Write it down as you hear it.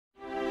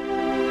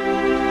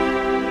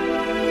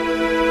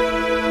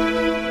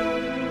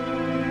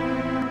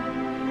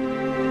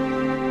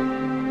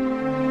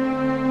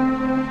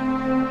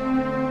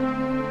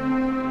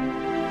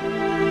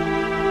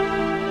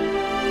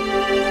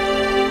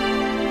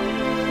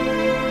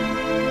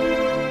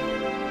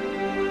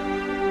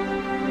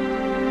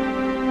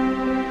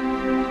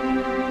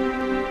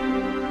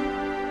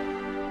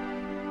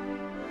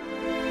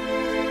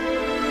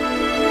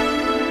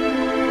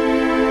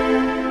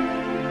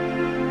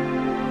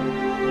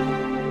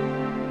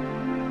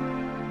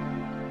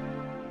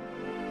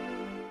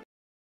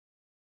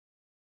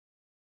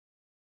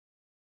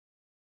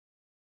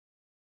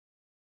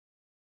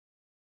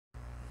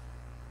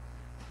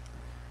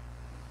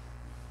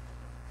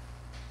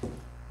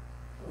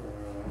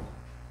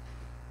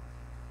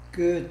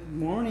Good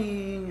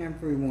morning,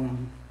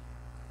 everyone.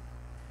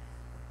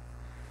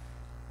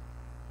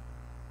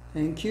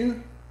 Thank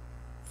you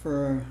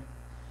for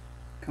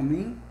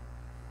coming.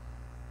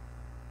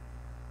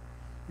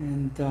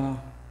 And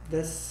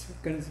this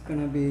is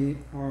gonna be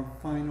our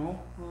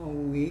final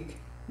week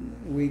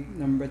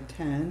number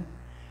 10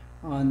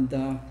 on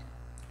the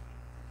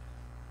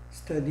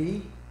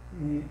study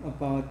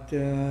about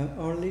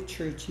early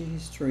church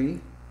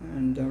history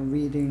and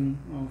reading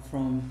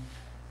from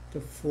the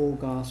four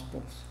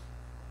Gospels.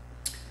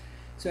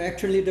 So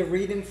actually the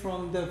reading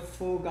from the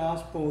four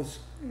Gospels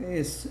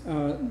is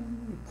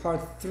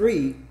part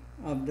 3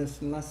 of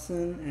this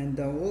lesson, and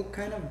we'll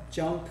kind of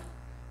jump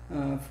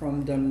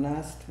from the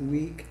last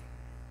week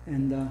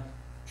and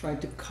try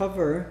to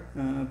cover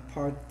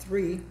part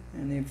 3,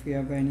 and if we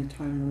have any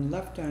time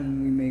left,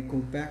 and we may go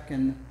back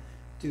and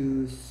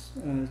do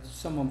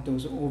some of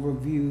those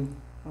overview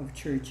of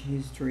church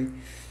history.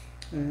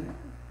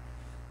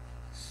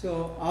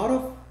 So out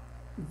of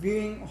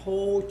viewing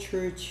whole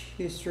church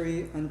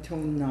history until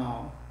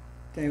now,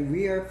 then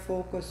we are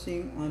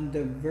focusing on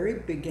the very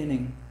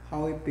beginning,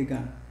 how it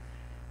began.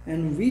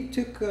 And we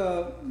took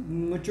a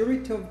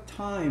majority of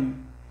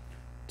time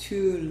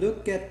to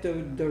look at the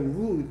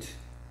root,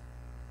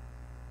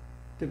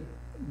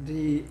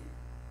 the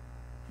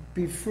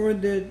before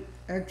the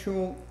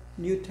actual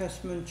New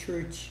Testament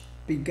church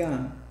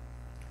began.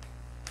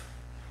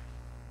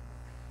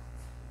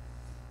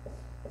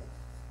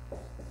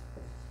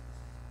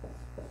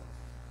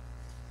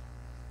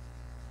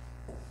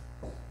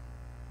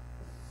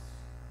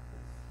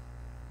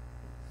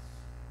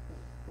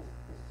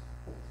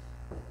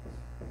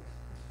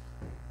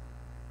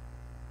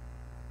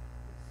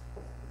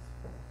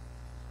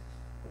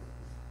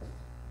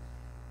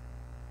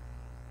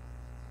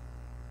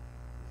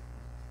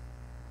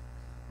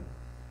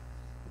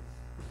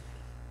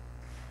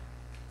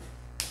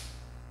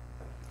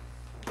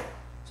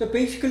 So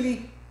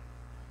basically,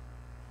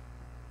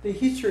 the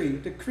history,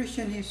 the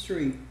Christian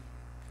history,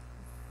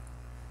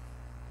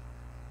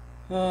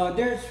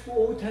 there's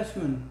Old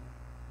Testament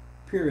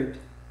period,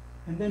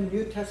 and then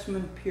New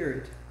Testament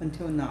period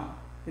until now.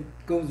 It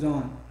goes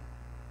on.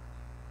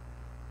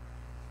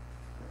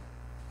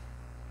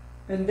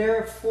 And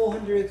there are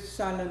 400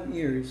 silent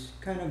years,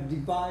 kind of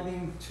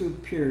dividing two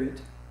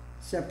periods,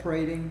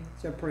 separating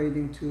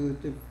to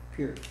the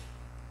period.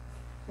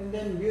 And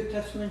then New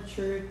Testament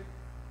church,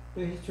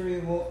 the history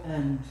will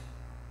end.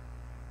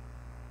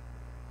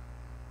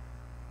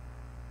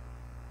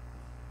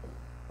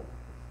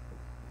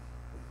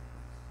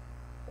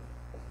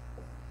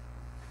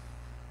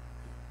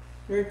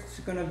 It's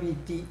going to be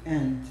the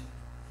end.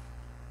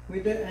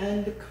 With the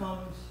end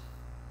comes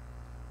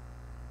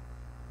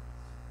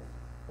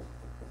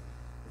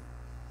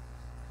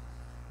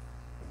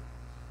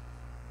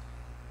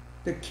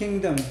the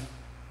kingdom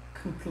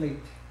complete.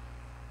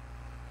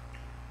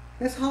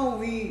 That's how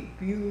we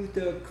view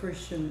the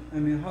Christian,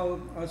 how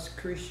us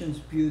Christians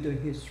view the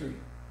history.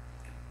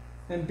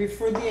 And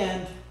before the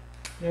end,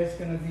 there's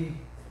going to be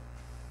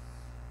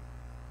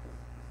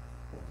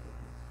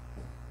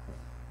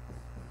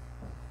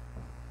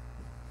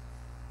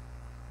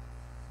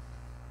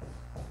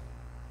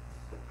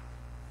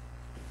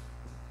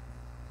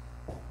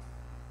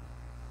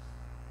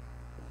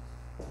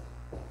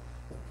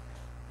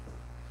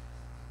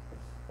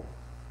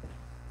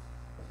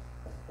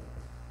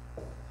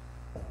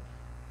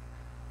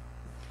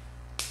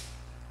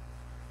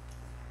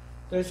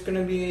there's going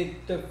to be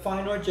the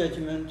final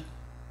judgment,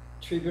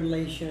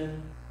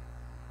 tribulation,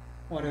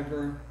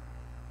 whatever.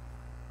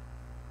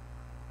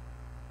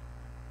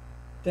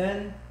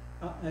 Then,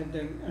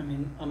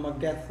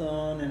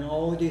 Armageddon and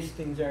all these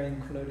things are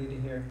included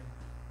here.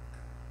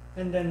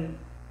 And then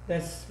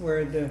that's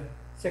where the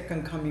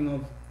second coming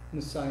of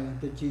Messiah,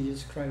 the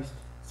Jesus Christ,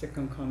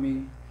 second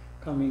coming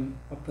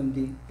upon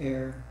the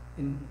air,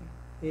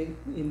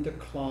 in the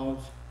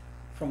clouds,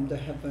 from the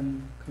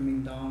heaven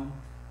coming down,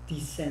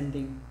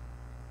 descending.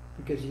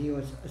 Because he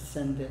was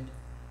ascended,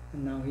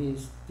 and now he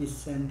is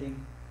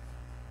descending.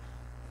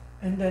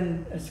 And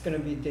then it's going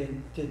to be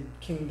the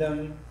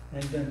kingdom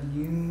and the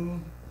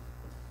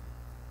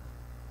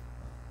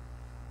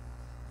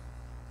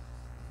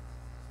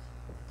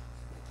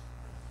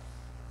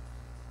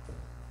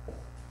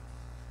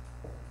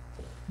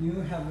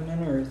new heaven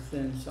and earth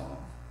and so on.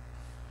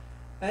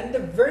 And the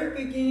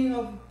very beginning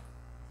of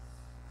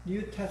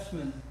New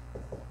Testament,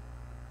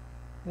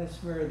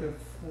 that's where the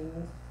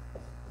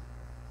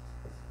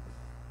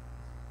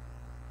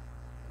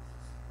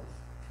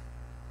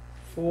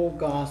four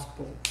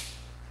Gospels.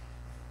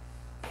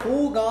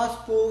 Four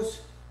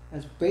Gospels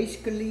is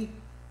basically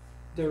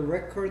the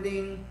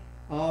recording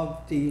of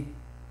the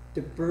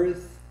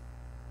birth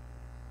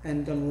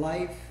and the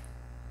life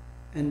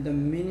and the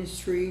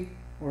ministry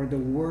or the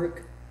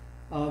work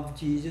of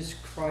Jesus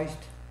Christ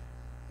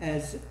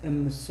as a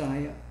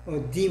Messiah, or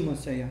the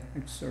Messiah,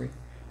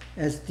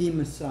 as the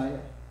Messiah.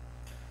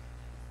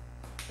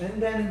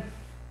 And then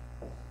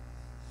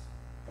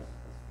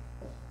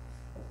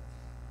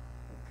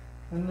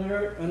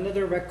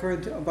another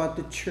record about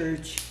the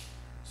church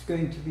is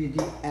going to be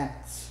the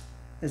Acts.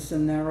 It's a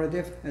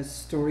narrative, a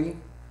story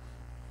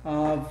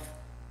of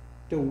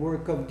the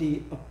work of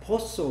the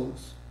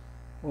apostles,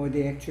 or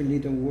actually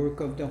the work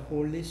of the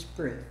Holy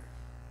Spirit.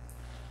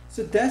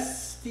 So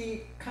that's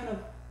the kind of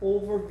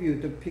overview,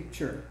 the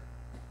picture.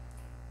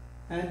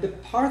 And the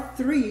part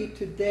 3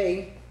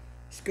 today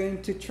is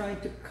going to try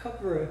to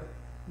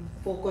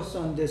focus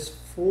on this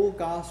full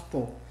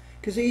gospel,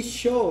 because it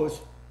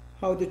shows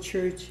how the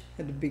church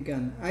had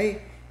begun.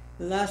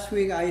 Last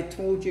week I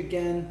told you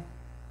again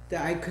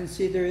that I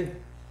consider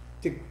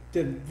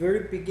the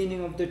very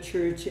beginning of the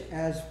church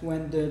as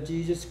when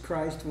Jesus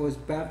Christ was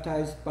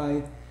baptized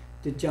by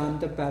John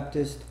the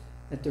Baptist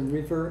at the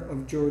river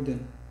of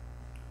Jordan.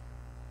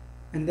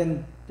 And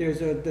then there's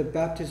the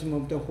baptism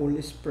of the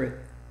Holy Spirit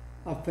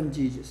upon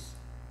Jesus.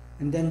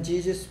 And then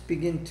Jesus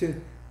began to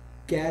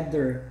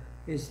gather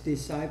his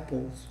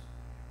disciples.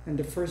 And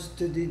the first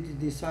two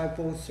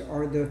disciples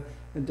are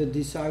the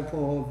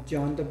disciple of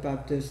John the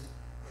Baptist,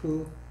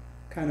 who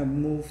kind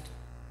of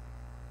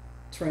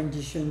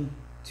transitioned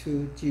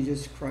to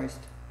Jesus Christ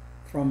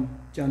from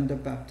John the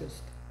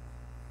Baptist.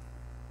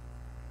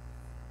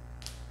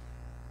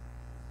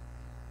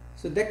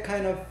 So that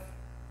kind of,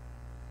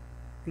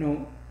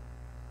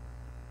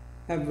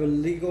 have a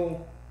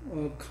legal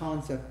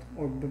concept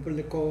or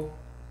biblical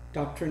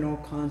doctrinal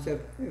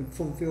concept. It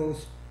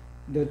fulfills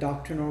the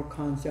doctrinal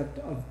concept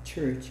of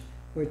church,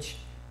 which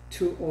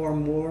 2 or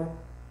more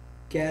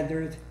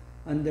gathered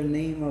under the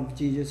name of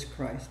Jesus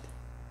Christ.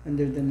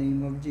 Under the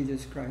name of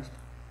Jesus Christ.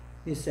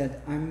 He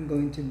said, I'm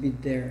going to be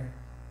there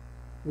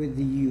with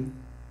you.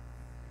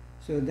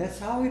 So that's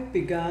how it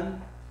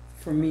began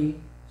for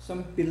me.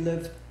 Some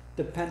believe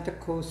the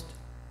Pentecost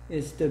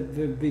is the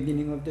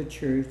beginning of the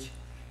church,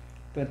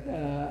 but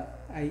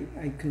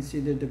I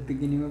consider the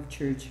beginning of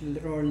church a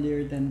little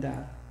earlier than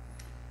that.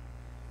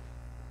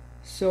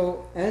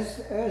 So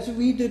as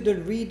we do the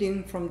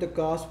reading from the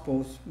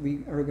Gospels,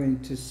 we are going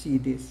to see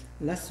this.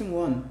 Lesson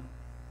 1.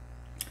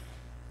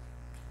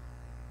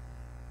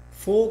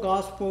 4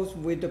 Gospels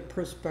with the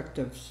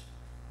perspectives.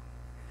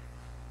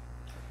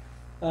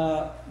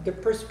 The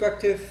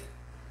perspective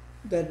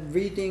that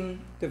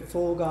reading the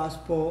full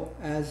Gospel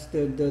as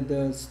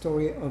the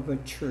story of a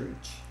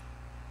church.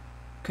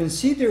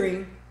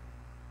 Considering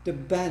the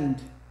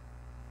band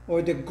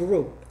or the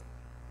group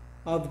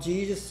of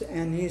Jesus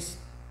and his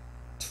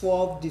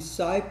 12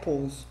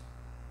 disciples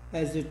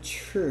as a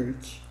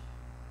church,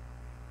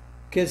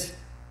 because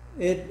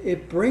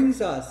it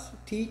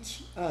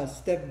teach us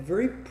the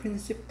very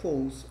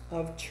principles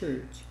of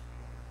church,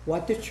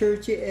 what the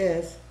church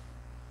is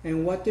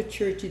and what the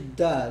church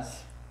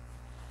does.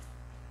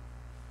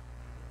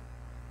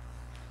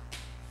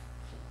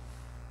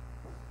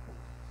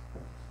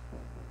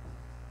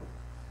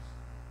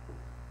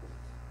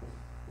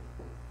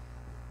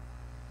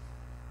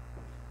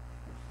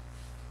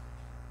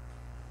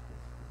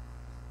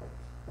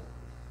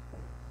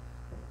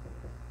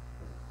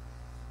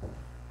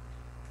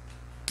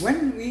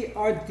 When we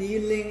are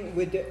dealing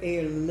with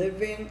a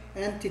living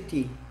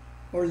entity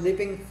or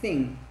living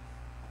thing,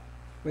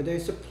 whether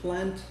it's a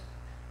plant,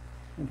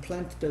 and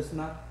plant does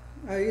not,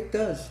 it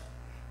does.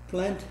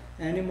 Plant,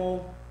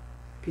 animal,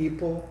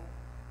 people,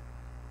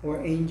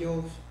 or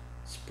angels,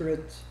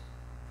 spirits,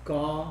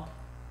 God,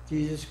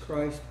 Jesus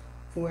Christ,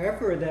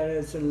 whoever that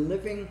is a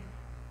living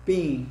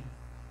being.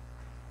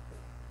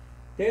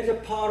 There's a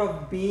part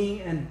of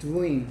being and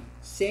doing.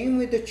 Same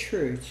with the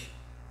church.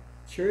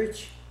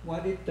 Church,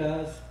 what it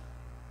does,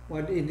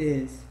 what it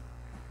is.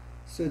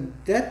 So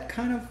that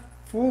kind of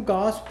full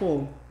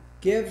gospel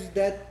gives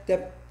that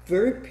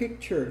very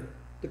picture,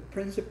 the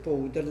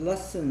principle, the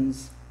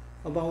lessons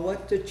about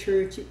what the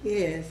church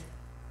is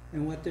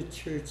and what the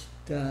church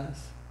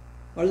does.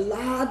 A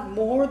lot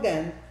more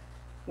than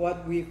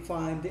what we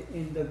find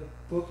in the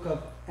book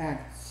of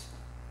Acts,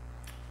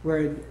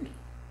 where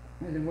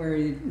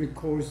it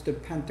records the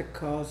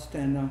Pentecost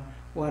and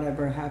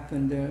whatever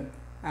happened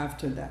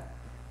after that.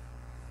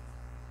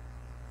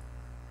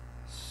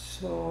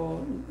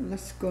 So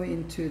let's go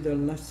into the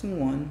lesson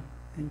 1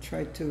 and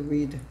try to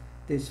read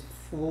these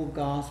 4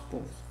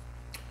 Gospels.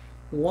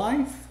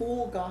 Why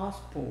 4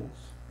 Gospels?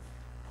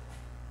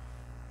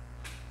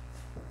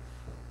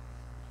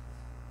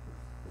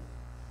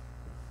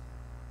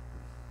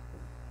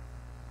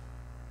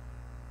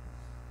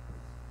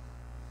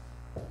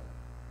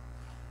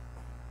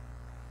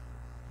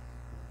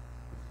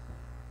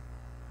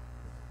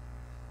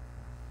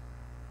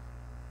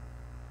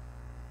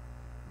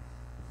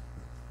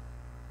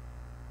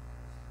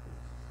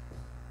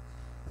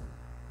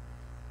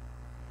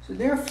 So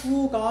there are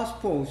 4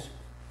 Gospels.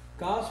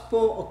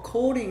 Gospel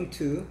according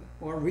to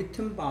or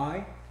written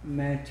by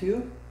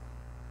Matthew,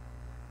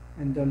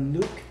 and then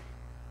Luke,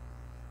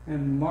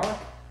 and Mark,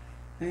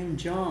 and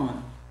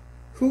John.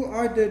 Who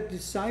are the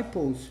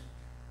disciples,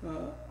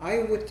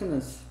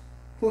 eyewitness,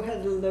 who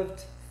had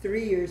lived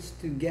 3 years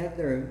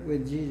together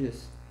with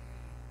Jesus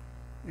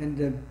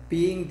and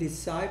being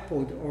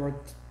discipled or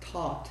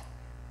taught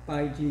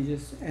by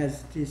Jesus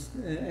as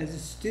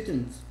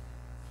students.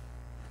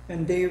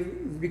 And they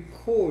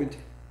record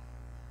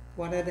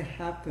what had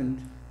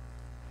happened.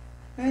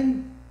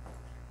 And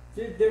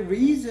the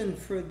reason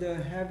for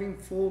having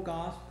full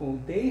gospel,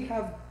 they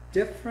have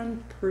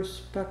different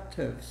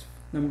perspectives,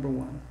 number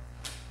one.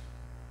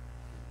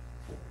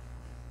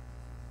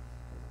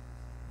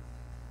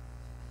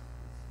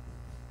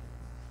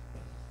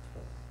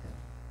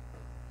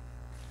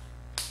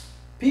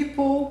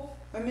 People,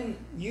 I mean,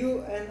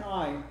 you and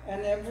I,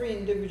 and every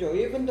individual,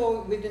 even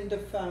though within the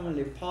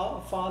family,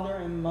 father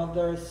and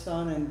mother,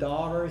 son and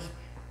daughters,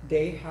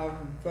 they have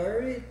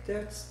very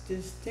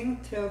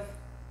distinctive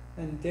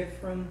and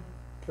different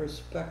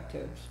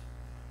perspectives.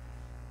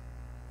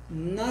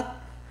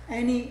 Not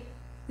any,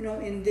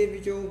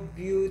 individual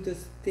view the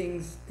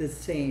things the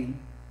same.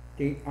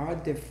 They are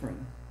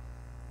different.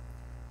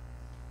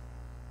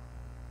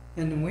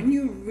 And when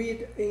you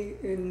read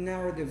a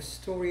narrative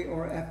story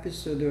or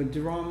episode or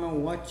drama,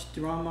 watch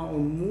drama or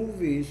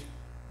movies,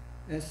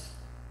 as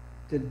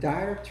the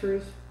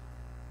directors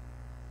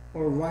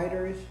or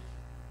writers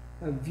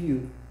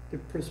view, the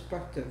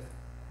perspective,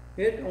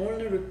 it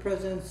only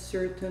represents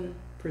certain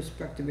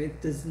perspective.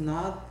 It does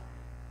not,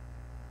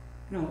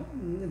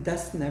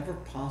 that's never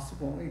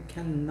possible. It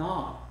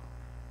cannot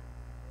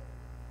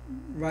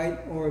write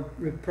or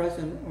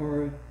represent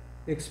or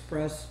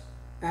express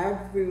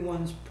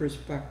everyone's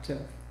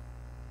perspective.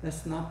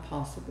 That's not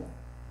possible.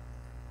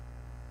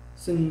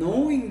 So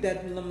knowing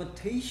that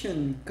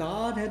limitation,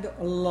 God had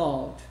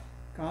allowed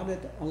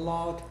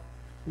at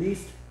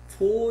least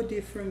 4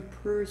 different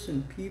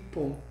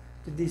people,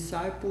 the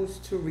disciples,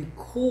 to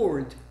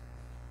record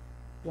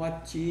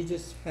what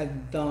Jesus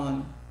had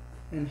done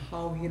and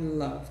how he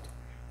loved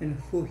and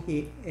who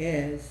he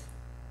is.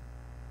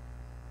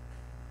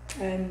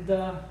 And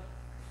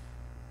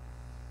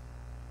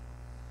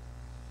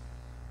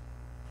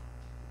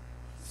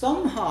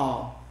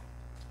somehow,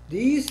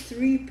 these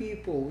 3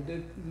 people,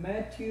 the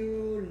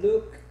Matthew,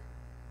 Luke,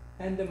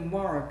 and the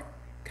Mark,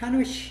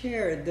 kind of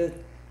share the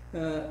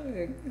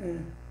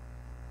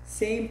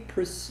same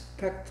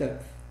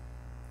perspective,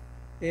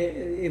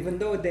 even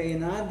though they are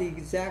not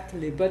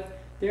exactly, but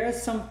there are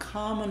some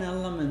common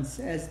elements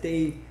as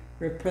they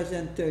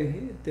represent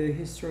the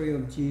history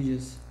of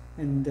Jesus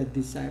and the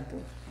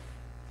disciples.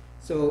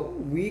 So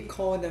we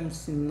call them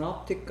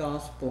synoptic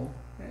gospel,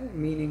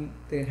 meaning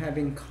they're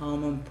having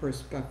common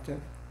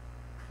perspective.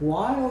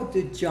 While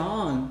the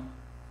John,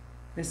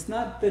 it's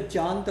not the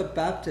John the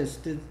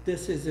Baptist,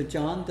 this is a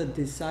John the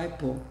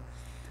disciple.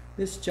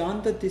 This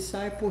John the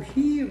disciple,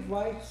 he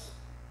writes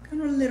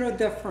kind of a little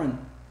different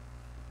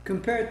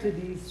compared to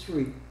these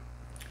 3.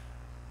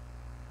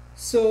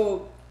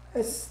 So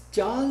as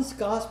John's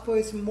gospel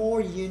is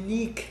more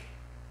unique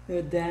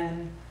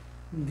than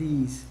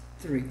these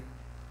 3.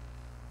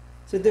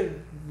 So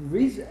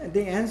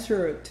the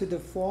answer to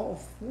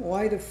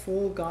why the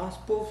 4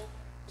 gospels,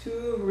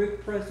 to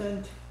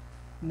represent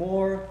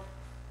more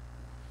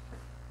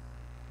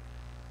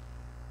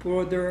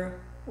broader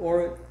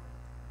or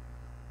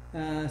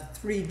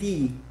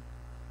 3D,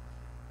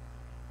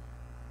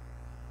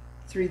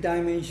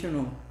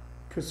 3-dimensional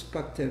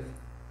perspective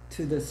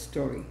to the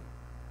story.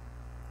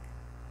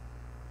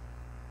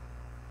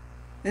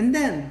 And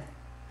then,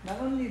 not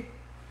only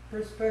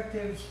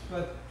perspectives,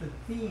 but the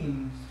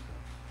themes.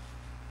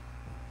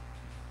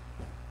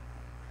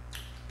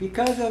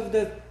 Because of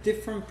the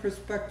different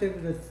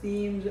perspectives, the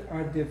themes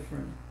are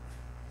different.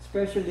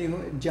 Especially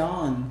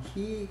John,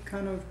 he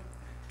kind of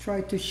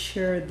tried to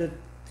share the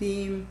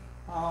theme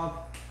of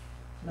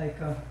like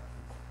a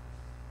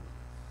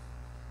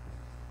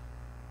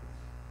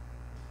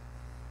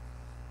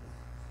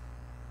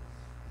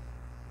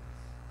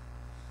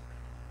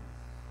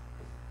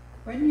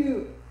when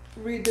you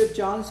read the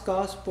John's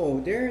Gospel,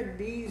 there are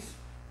these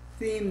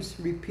themes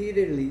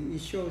repeatedly.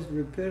 It shows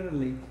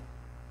repeatedly.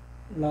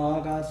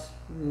 Logos,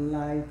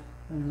 life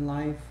and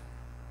life,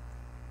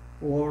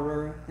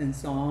 order, and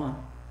so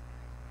on.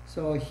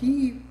 So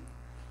he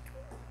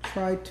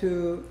tried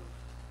to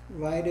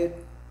write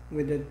it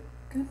with a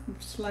kind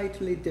of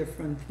slightly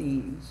different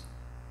themes.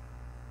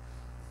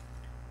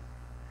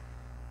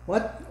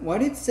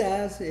 What it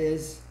says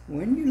is,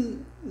 when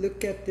you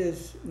look at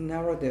these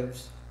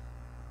narratives,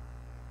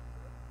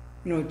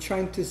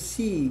 trying to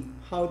see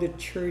how the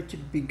church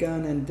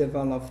began and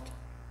developed,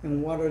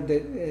 and what are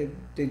the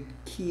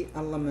key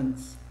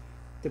elements,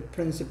 the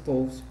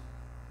principles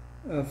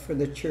for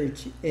the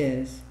church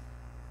is.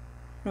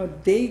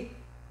 They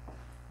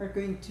are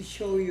going to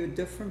show you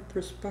different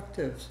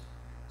perspectives.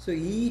 So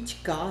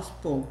each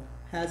gospel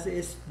has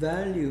its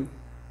value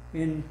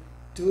in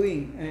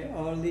doing an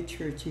early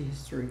church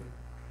history.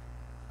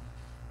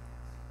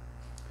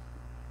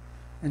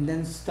 And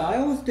then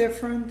styles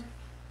different,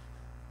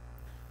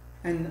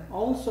 and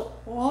also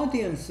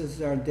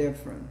audiences are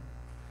different.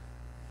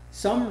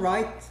 Some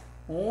write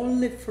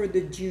only for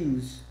the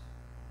Jews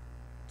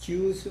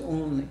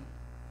only,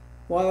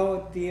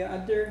 while the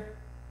other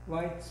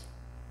writes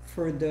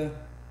for the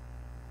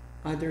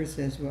others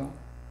as well.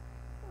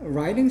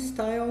 Writing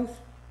styles,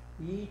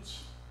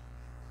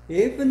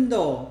 even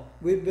though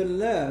we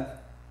believe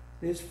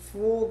these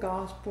 4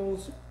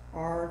 gospels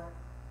are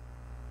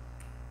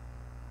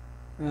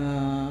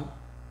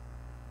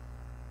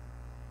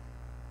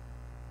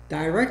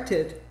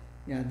directed,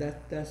 yeah,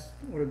 that's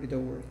would be the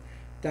word,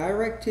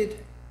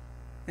 directed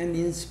and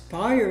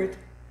inspired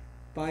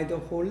by the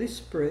Holy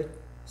Spirit.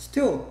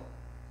 Still,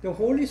 the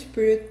Holy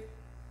Spirit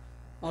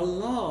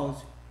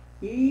allows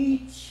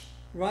each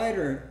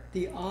writer,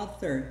 the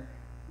author,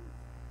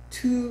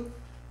 to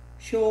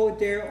show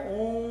their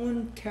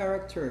own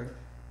character,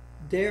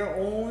 their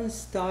own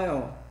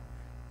style,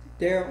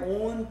 their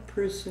own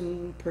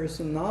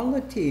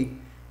personality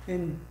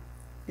in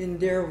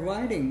their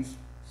writings.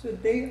 So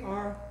they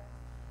are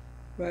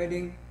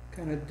writing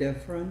kind of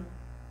different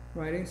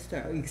writing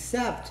style,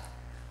 except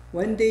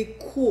when they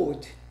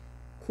quote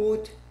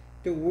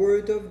the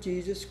word of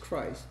Jesus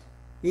Christ.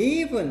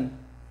 Even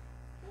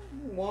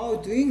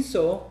while doing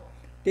so,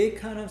 they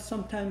kind of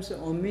sometimes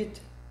omit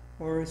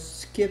or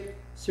skip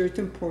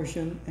certain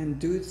portion and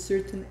do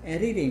certain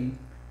editing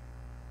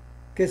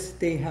because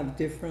they have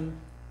different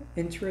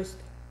interest,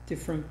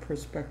 different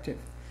perspective.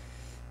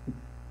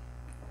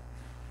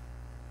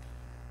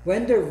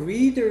 When the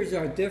readers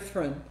are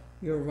different,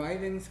 your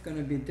writing's going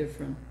to be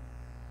different.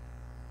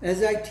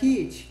 As I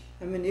teach,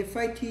 I mean, if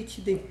I teach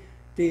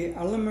the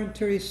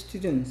elementary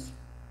students,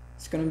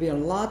 it's going to be a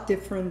lot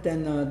different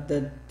than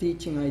the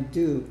teaching I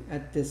do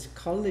at this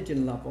college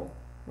level,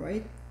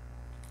 right?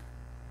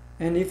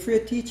 And if you're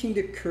teaching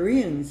the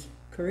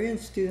Korean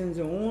students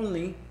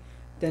only,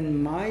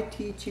 then my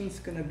teaching is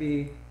going to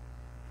be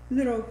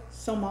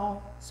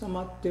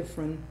somewhat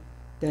different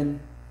than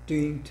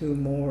doing to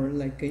more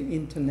like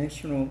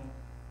international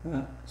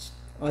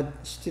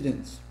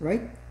students,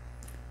 right?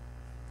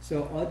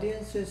 So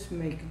audiences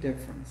make a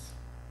difference.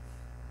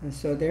 And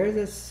so there's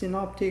a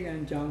synoptic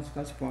and John's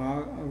Gospel.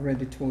 I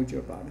already told you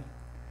about it.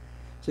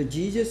 So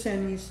Jesus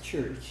and his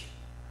church.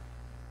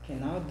 Okay,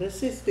 now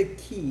this is the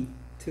key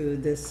to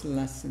this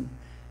lesson.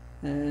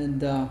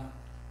 And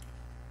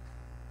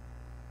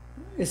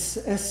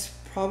it's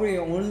probably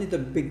only the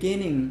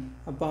beginning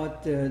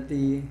about the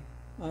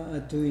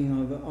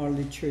doing of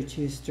early church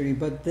history,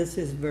 but this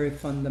is very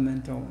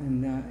fundamental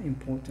and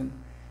important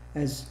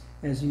as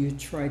you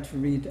try to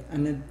read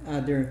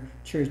another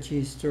church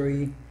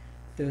history,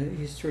 the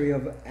history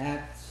of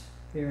Acts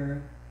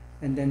here,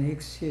 and then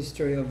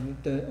history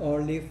of the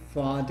early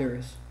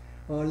fathers.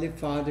 Early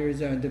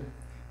fathers are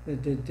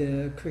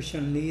the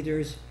Christian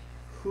leaders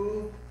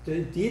who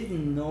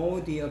didn't know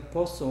the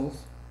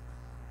apostles,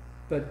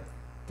 but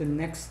the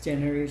next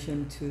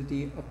generation to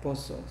the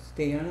apostles.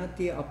 They are not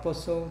the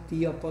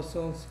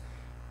apostles,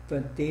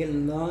 but they had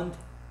learned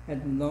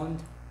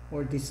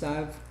or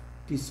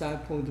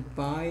discipled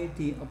by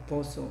the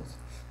apostles.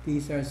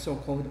 These are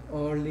so-called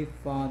early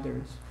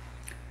fathers.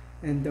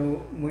 And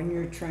when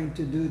you're trying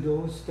to do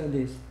those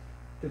studies,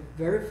 the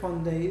very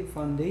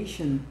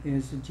foundation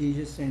is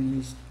Jesus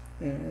and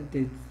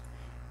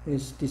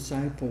his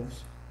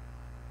disciples.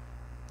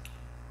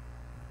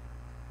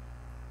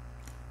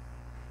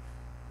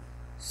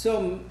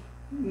 So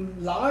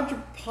large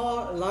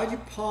part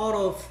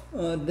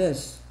of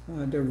this,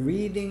 the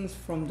readings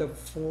from the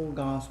four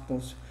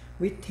Gospels,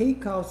 we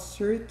take out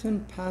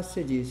certain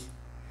passages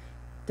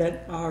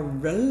that are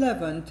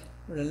relevant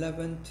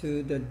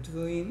to the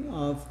doing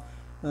of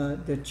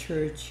the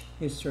church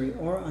history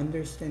or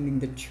understanding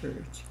the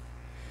church.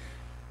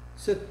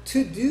 So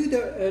to do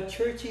the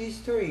church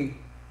history,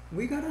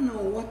 we gotta know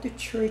what the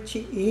church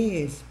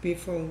is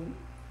before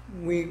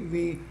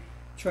we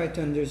try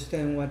to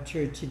understand what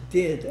church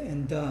did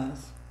and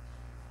does.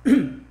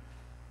 Excuse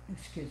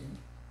me.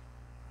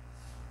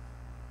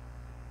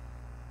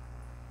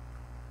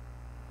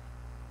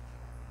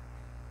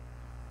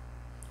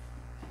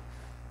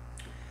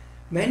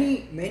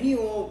 Many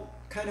will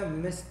kind of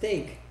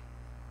mistake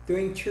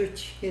doing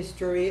church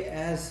history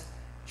as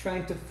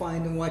trying to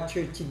find what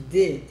church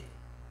did.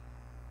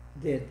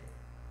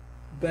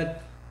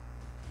 But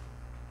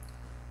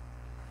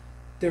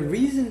the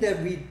reason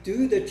that we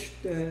do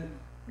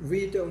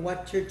read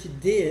what church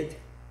did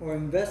or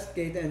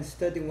investigate and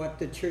study what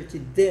the church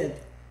did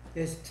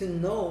is to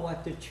know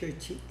what the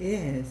church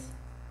is.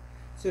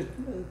 So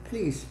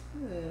please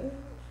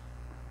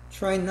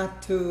try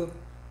not to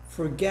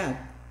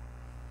forget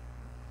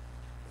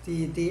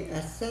the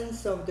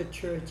essence of the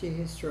church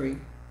history,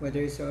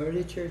 whether it's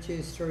early church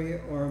history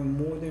or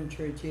modern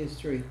church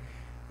history.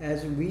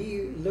 As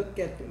we look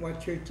at what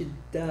church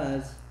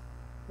does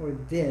or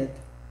did,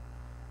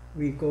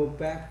 we go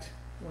back to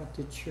what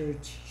the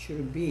church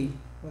should be,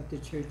 what the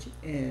church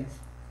is.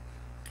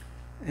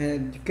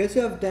 And because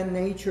of that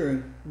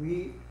nature,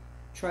 we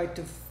try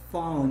to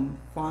found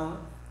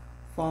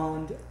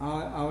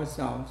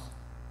ourselves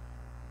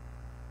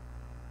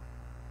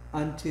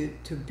and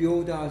to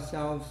build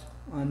ourselves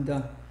on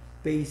the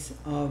base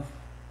of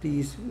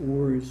these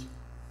words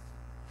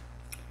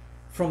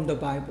from the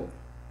Bible.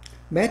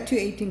 Matthew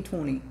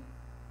 18:20.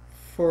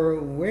 For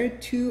where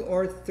 2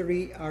 or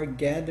 3 are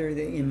gathered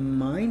in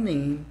my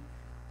name,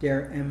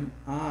 there am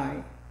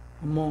I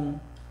among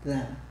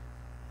them.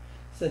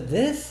 So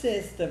this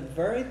is the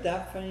very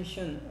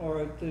definition,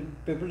 or the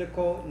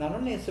biblical, not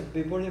only is a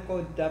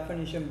biblical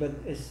definition, but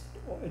it's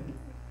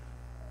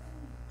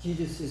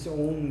Jesus'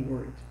 own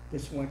word.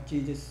 That's what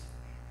Jesus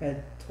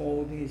had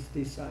told his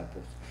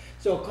disciples.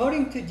 So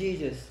according to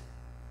Jesus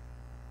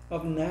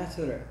of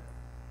Nazareth,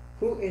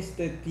 who is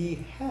the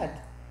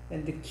head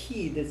and the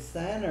key, the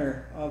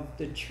center of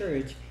the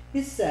church,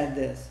 he said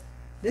this.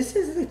 This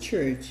is the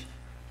church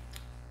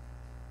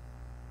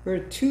where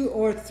 2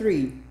 or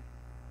 3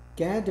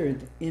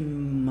 gathered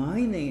in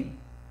my name.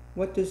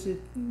 What does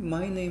it,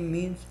 my name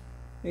means?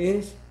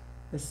 It's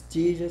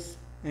Jesus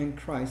and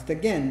Christ.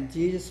 Again,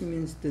 Jesus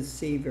means the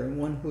Savior,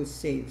 one who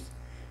saves.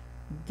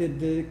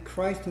 The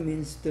Christ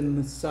means the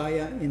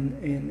Messiah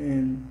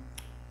in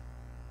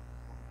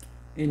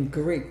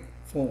Greek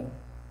form.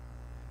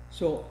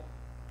 So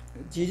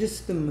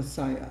Jesus the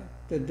Messiah,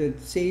 the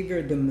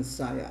Savior, the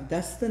Messiah.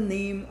 That's the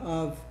name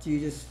of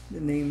Jesus,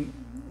 the name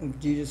of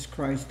Jesus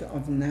Christ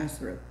of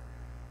Nazareth,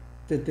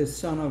 the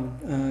son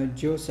of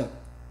Joseph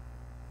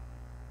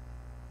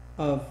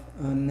of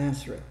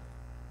Nazareth,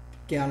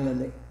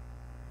 Galilee.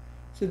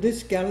 So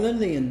this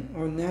Galilean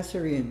or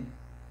Nazarene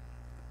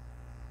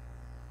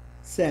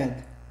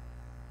said,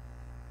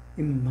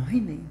 in my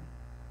name,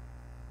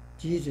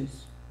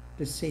 Jesus,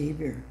 the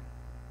Savior,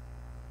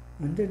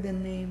 under the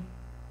name,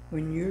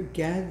 when you're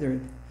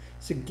gathered.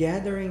 So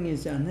gathering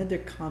is another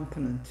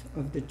component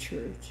of the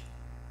church.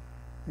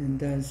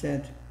 And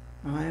said,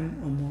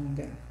 I'm among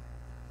them.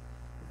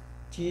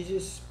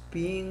 Jesus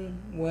being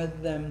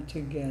with them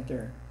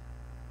together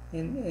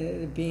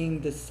and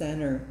being the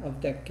center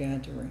of that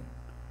gathering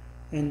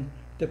and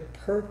the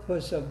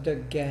purpose of the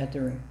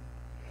gathering.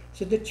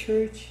 So the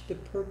church, the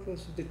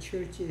purpose of the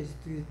church is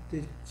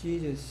the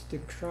Jesus, the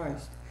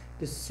Christ,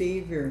 the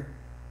Savior,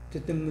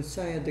 the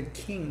Messiah, the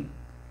King.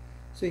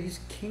 So his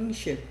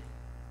kingship,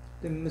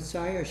 the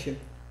Messiahship,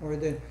 or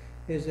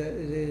is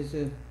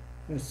a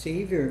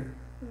Savior,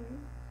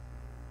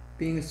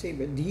 being a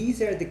Savior.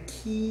 These are the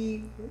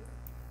key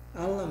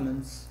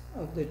elements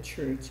of the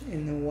church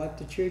and what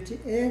the church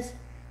is.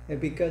 And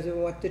because of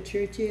what the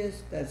church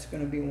is, that's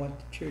going to be what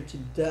the church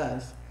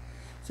does.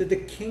 So the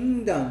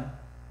kingdom,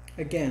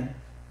 again,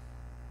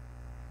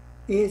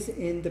 is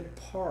in the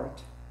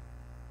part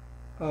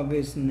of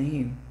his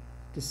name.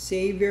 The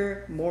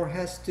Savior more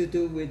has to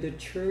do with the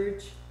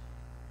church,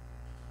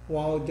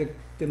 while the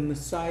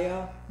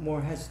Messiah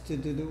more has to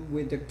do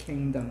with the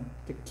kingdom,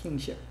 the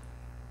kingship.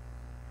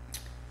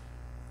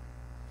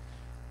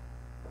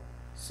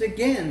 So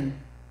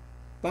again,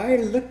 by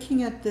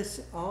looking at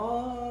this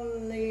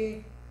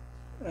early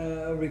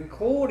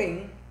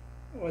recording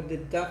or the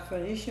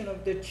definition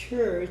of the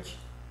church,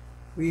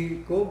 we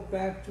go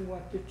back to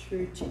what the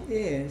church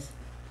is.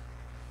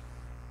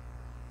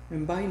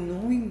 And by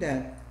knowing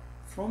that,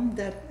 from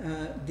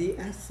that, the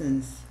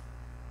essence,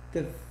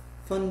 the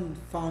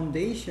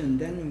foundation,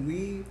 then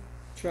we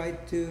try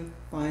to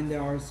find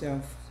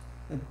ourselves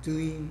a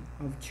doing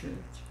of church.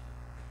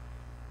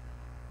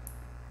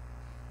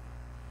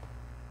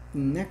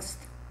 Next.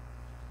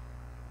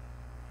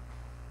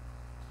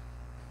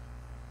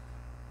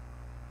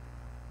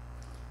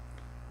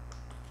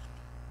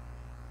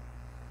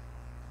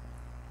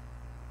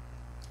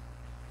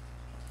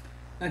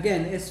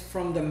 Again, it's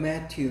from the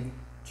Matthew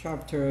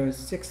chapter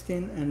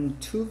 16 and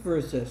 2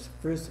 verses,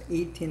 verse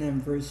 18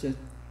 and verse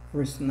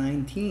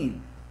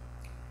 19.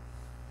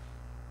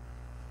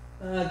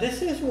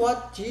 This is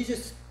what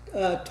Jesus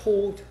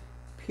told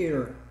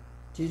Peter.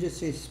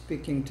 Jesus is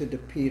speaking to the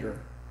Peter.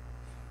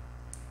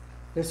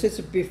 This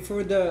is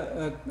before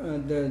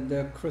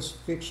the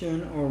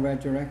crucifixion or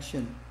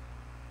resurrection.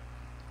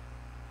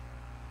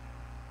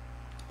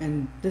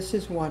 And this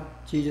is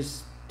what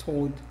Jesus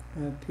told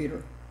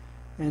Peter.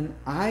 And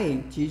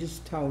I, Jesus,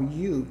 tell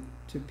you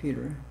to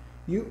Peter,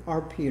 you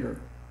are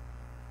Peter,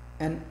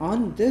 and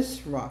on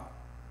this rock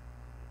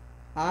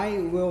I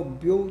will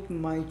build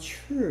my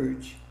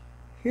church.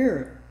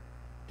 Here,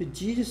 did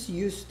Jesus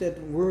use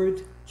that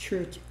word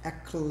church,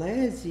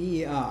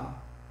 ecclesia?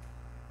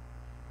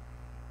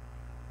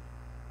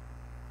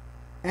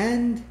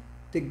 And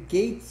the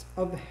gates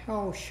of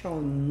hell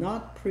shall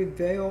not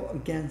prevail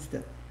against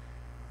it.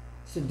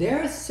 So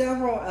there are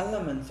several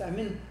elements. I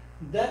mean,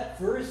 that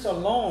verse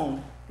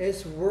alone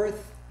is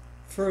worth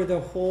for the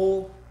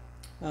whole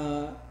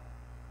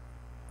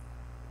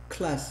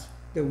class,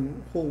 the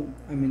whole,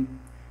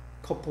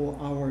 couple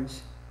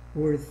hours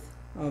worth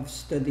of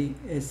study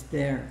is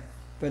there.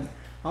 But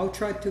I'll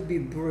try to be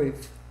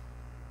brief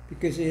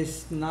because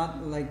it's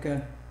not like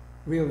a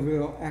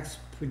real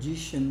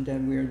exposition that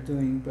we are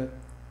doing, but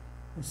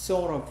a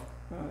sort of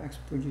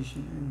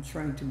exposition and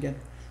trying to get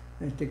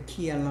the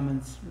key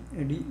elements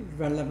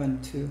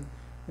relevant to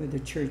the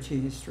church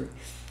history.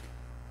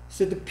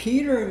 So the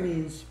Peter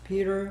means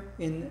Peter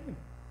in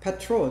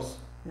Petros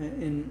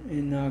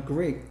in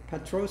Greek.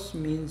 Petros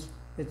means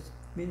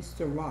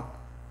the rock.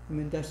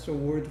 That's the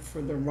word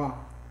for the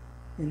rock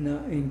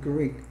in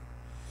Greek.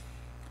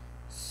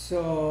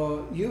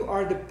 So you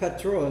are the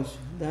Petros.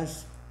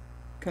 That's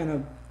kind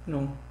of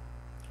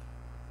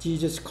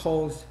Jesus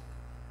calls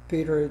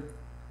Peter,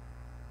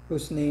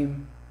 whose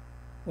name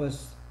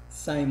was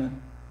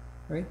Simon,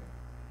 right?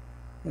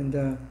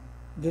 And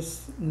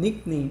this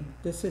nickname,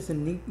 this is a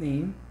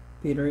nickname,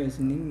 Peter is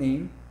a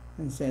nickname,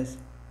 and says,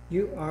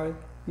 you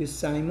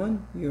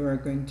Simon, you are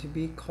going to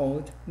be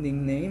called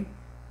nickname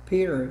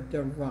Peter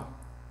the Rock.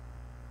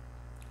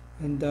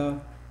 And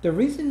the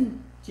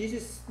reason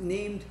Jesus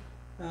named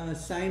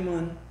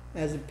Simon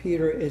as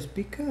Peter is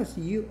because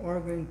you are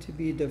going to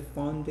be the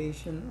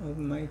foundation of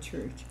my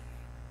church.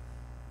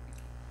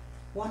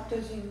 What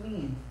does it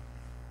mean?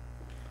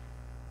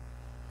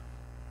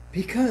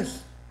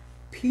 Because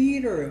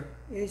Peter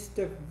is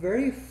the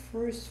very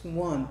first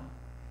one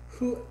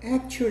who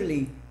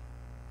actually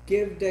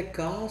gave the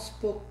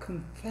gospel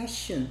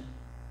confession,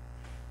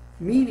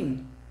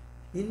 meaning,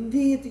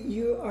 indeed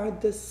you are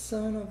the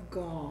Son of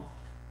God,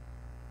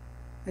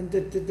 and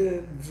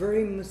the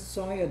very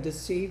Messiah, the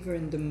Savior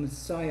and the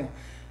Messiah.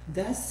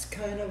 That's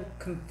kind of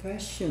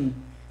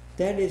confession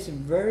that is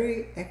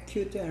very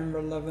acute and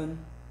relevant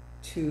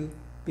to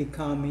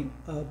becoming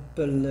a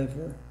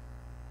believer.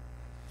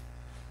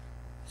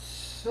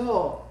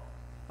 So,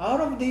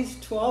 out of these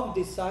 12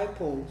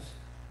 disciples,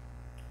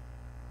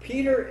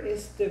 Peter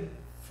is the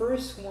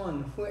first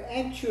one who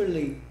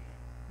actually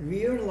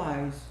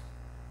realized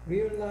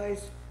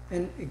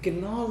and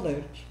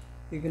acknowledge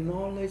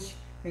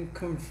and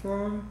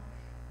confirm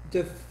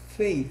the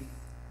faith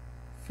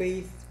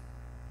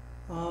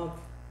of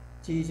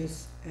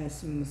Jesus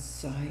as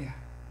Messiah.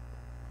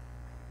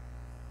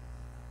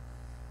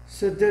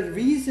 So the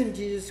reason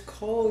Jesus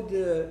called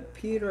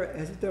Peter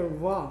as the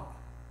rock,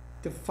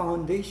 the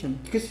foundation,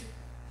 because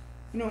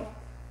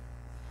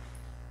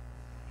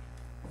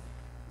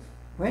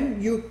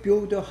when you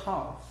build a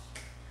house,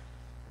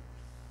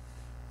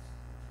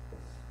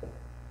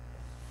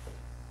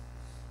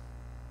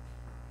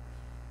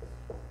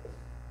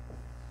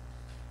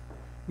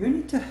 you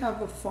need to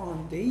have a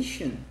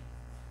foundation.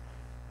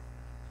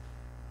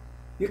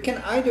 You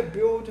can either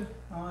build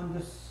on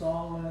the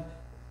solid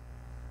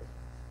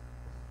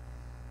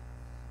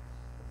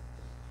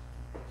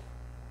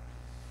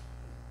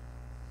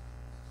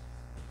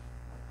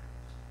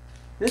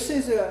This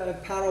is a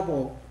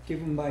parable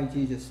given by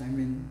Jesus.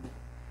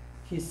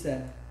 He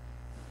said,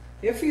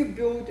 if you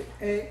build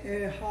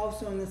a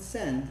house on the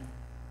sand,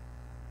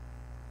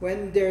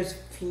 when there's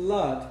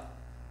flood,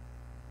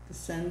 the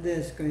sand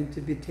is going to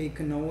be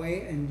taken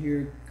away and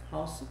your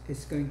house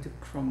is going to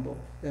crumble.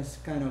 That's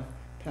kind of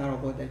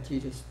parable that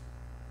Jesus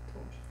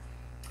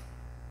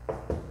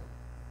told.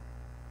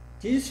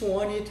 Jesus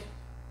wanted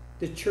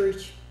the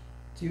church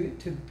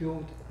to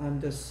build on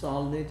the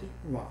solid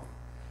rock.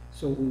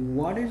 So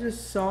what is a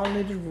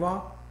solid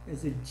rock?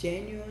 It's a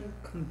genuine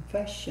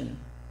confession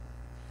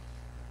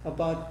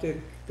about the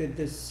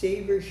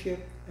saviorship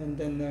and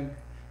then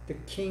the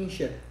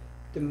kingship,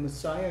 the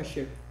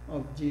messiahship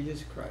of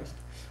Jesus Christ.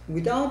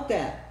 Without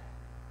that,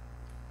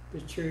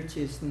 the church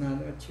is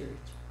not a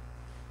church.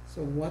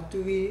 So what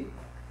do we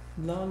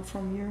learn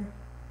from here?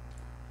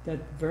 That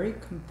very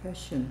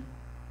confession,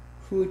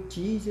 who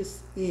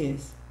Jesus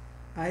is,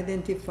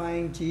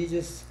 identifying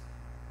Jesus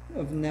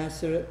of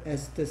Nazareth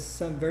as the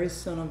very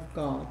Son of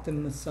God, the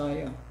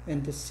Messiah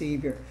and the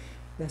Savior.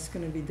 That's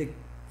going to be the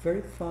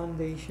very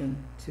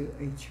foundation to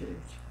a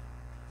church.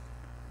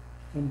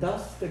 And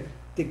thus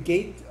the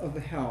gate of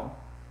hell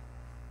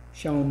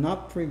shall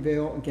not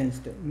prevail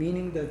against it,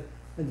 meaning the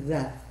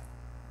death,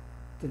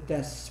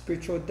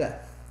 spiritual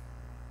death,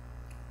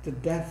 the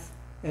death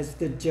as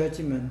the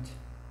judgment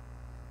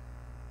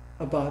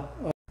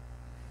about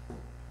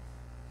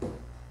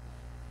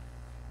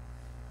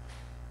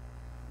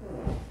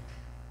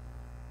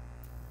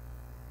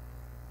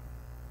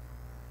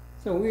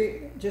So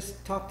we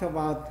just talked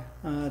about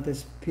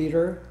this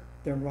Peter,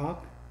 the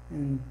rock,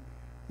 and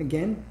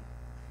again,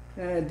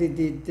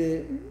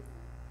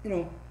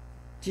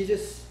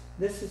 Jesus.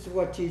 This is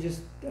what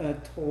Jesus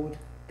told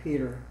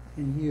Peter,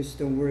 and he used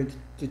the word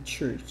the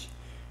church.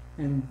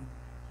 And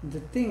the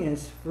thing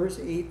is, verse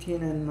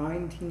 18 and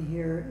 19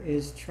 here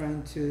is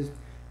trying to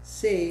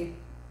say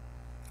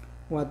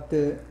what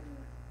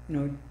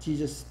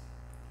Jesus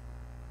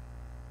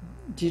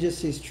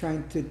is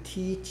trying to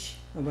teach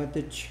about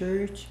the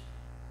church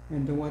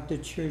and what the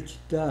church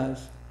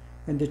does.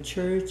 And the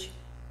church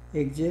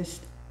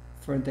exists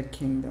for the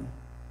kingdom.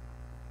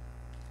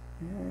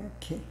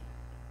 Okay.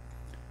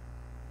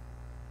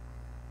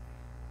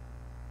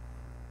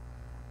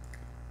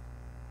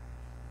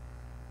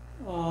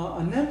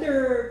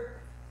 Another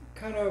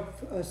kind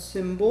of a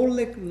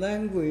symbolic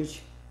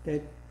language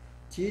that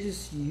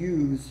Jesus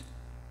used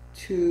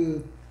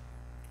to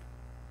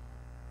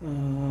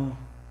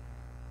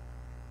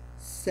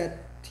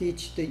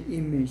teach the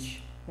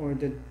image or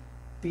the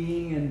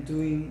being and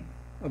doing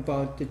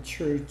about the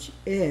church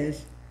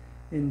is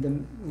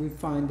we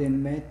find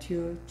in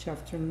Matthew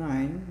chapter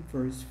 9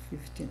 verse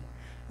 15.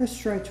 Let's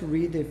try to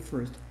read it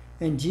first.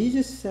 And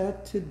Jesus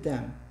said to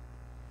them,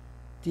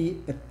 the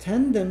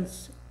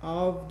attendants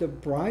of the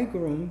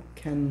bridegroom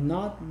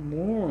cannot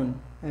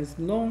mourn as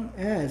long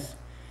as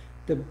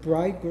the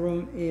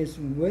bridegroom is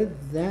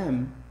with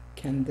them,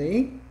 can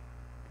they?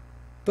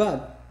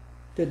 But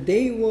the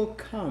day will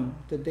come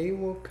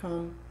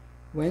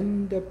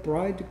when the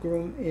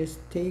bridegroom is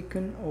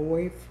taken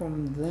away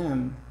from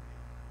them,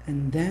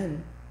 and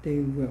then they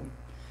will.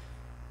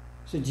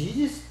 So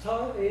Jesus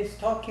is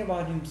talking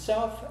about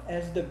himself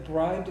as the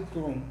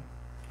bridegroom.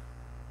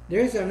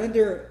 There's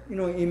another,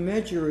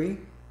 imagery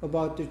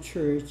about the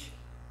church.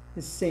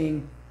 It's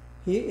saying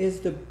he is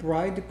the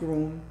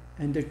bridegroom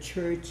and the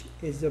church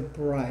is a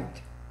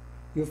bride.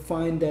 You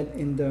find that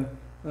in the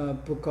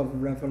book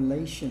of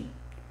Revelation.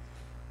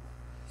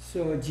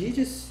 So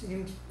Jesus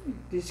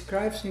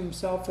describes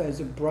himself as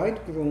a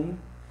bridegroom,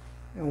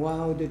 and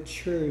while the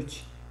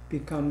church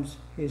becomes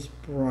his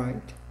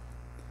bride.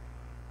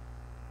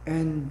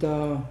 And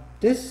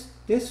this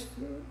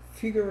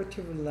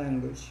figurative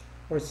language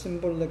or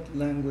symbolic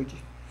language,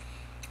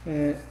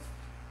 it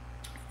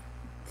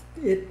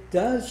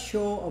does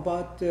show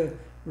about the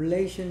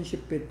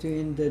relationship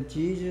between the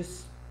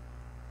Jesus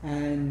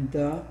and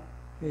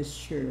his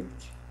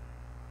church.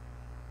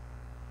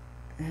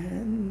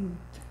 And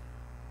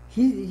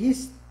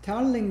he's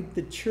telling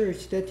the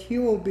church that he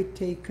will be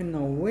taken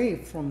away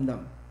from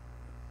them.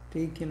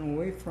 Taken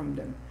away from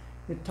them.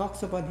 It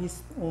talks about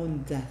his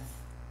own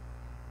death.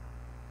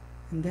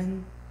 And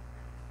then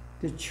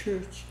the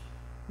church,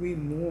 we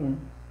mourn.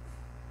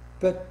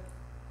 But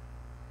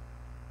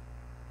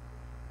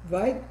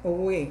right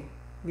away,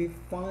 we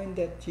find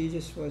that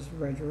Jesus was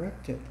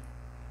resurrected.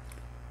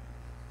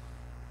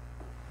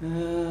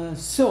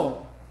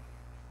 So,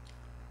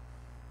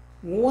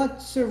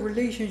 what's the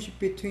relationship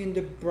between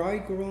the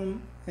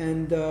bridegroom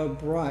and the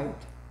bride?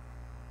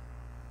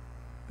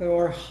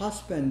 Or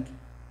husband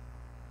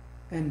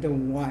and the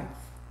wife?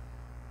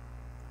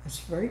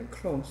 It's very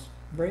close,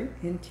 very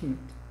intimate.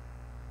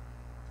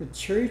 The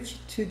church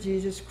to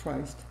Jesus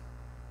Christ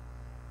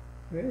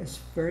is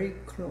very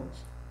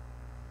close.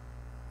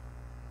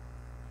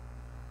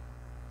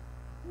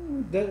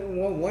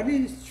 What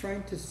he's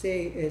trying to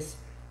say is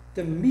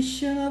the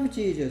mission of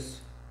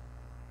Jesus,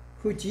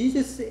 who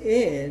Jesus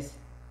is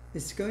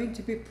going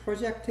to be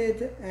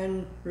projected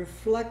and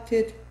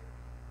reflected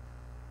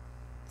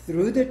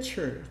through the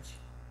church.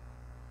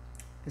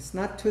 It's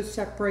not two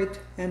separate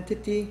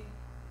entity.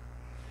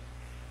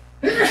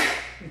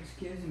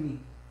 Excuse me.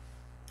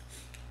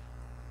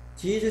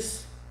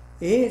 Jesus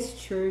is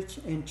church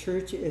and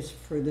church is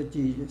for the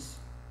Jesus.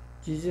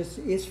 Jesus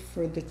is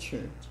for the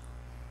church.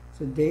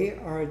 So they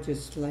are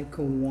just like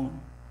a one.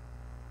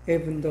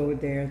 Even though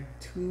they are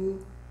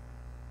two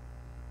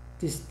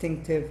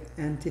distinctive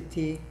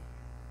entities,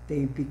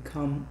 they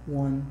become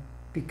one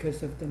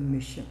because of the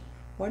mission.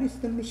 What is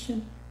the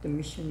mission? The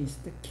mission is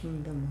the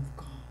kingdom of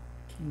God.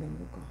 Kingdom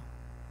of God.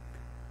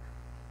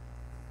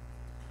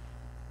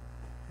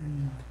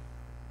 And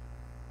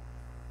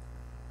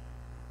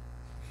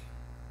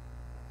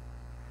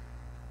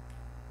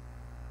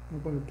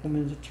이걸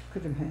보면서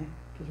체크 좀 해.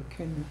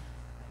 계속했네.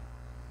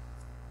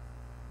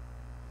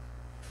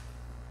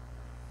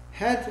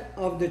 Head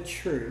of the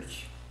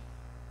church.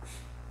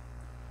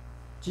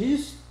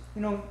 Jesus,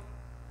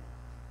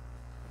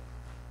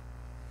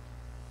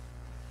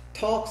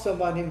 talks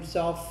about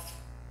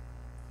himself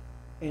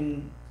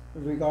in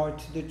regard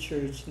to the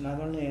church, not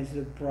only as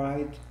a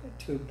bride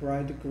to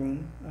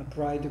bridegroom, a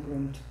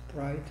bridegroom to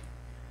bride,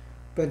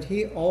 but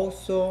he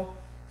also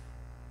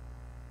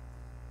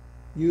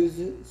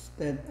uses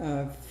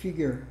that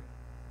figure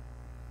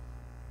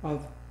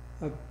of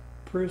a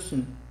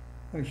person,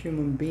 a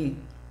human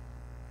being,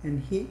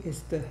 and he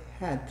is the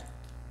head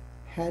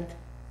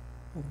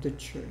of the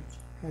church,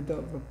 head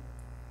of a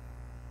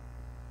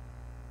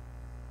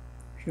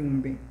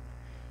human being.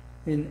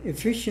 In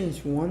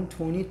Ephesians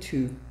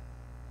 1:22,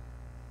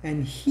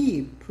 and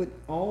he put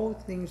all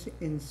things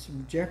in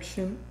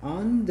subjection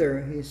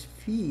under his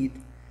feet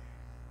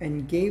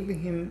and gave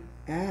him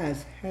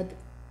as head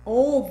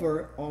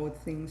over all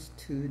things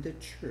to the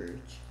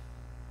church.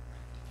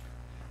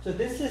 So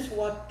this is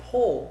what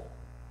Paul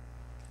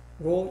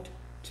wrote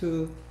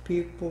to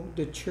people,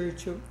 the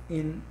church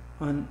in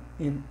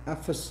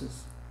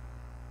Ephesus.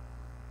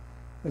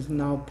 Is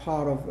now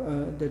part of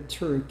the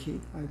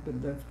Turkey, I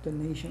believe, the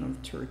nation of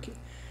Turkey.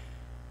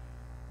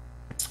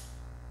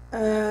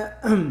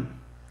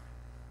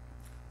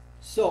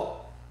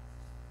 So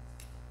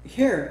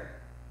here,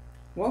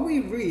 what we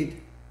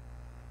read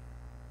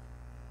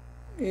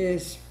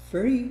is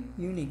very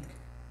unique.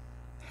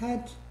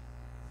 Head,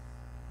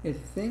 it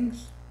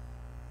thinks,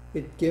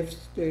 it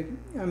gives it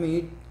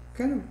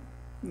kind of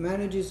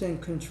manages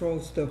and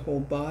controls the whole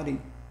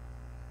body,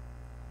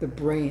 the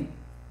brain.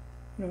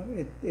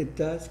 It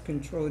does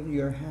control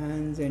your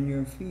hands and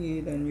your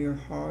feet and your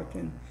heart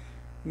and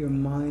your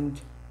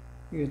mind,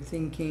 your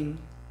thinking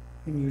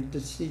and your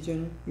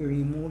decision, your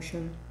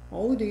emotion.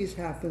 All these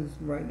happens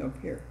right up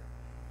here.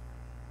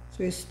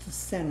 So it's the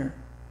center.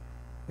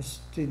 It's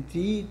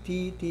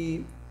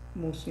the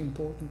most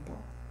important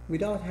part.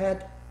 Without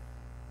head,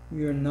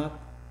 you're not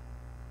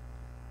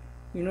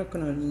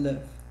gonna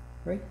live,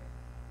 right?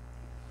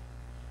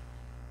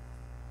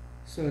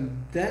 So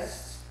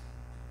that's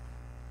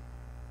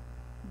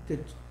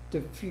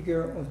the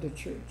figure of the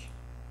church.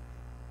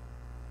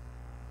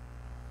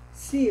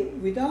 See,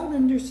 without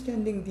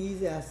understanding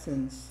these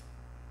essence,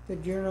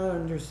 that you're not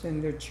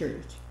understanding the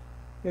church.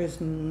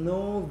 There's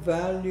no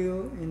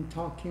value in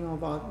talking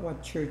about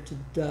what church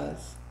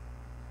does.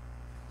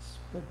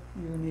 But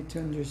you need to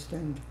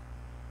understand.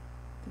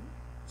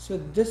 So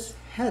this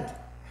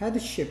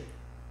headship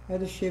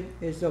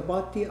is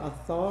about the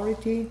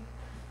authority.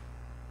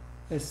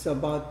 It's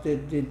about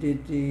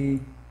the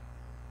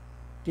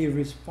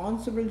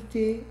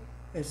responsibility,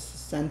 it's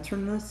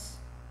centeredness,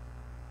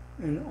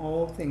 and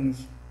all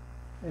things,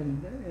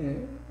 and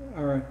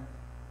are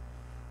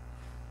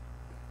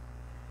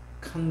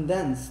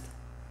condensed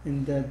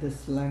in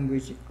this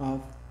language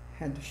of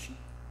headship.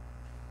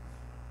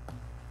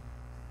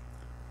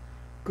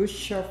 Good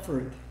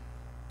Shepherd.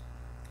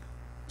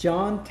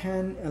 John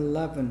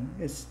 10:11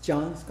 is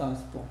John's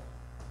Gospel.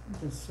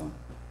 This one.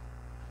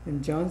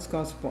 In John's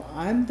Gospel,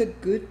 I'm the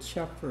Good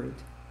Shepherd.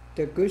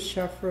 The Good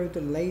Shepherd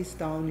lays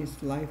down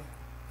his life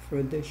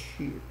for the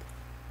sheep.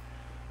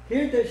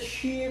 Here the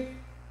sheep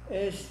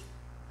is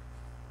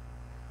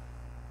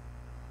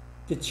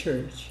the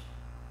church.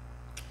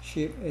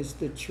 Sheep is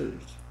the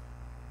church.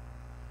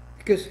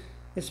 Because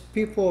it's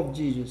people of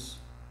Jesus.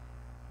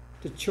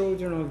 The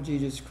children of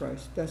Jesus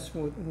Christ. That's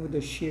who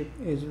the sheep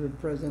is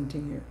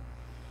representing here.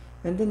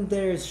 And then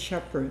there is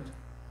shepherd.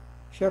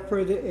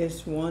 Shepherd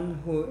is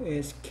one who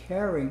is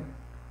caring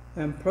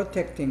and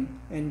protecting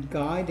and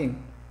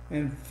guiding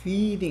and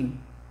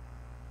feeding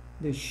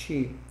the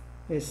sheep.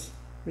 Is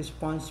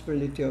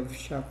responsibility of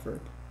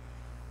shepherd.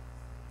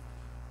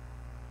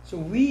 So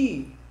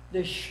we,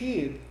 the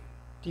sheep,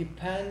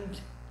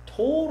 depend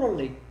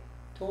totally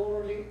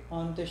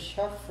on the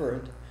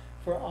shepherd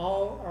for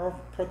all our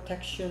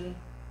protection,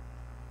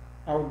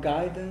 our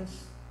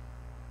guidance,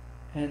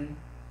 and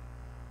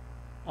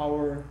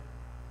our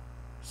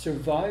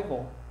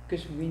survival,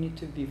 because we need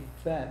to be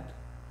fed.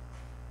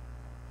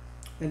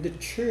 And the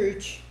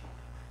church,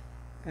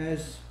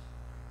 as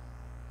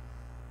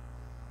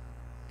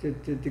the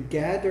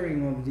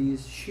gathering of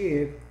these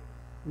sheep,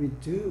 we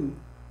do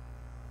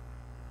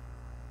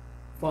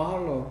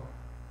follow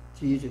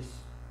Jesus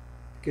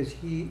because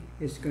he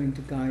is going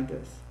to guide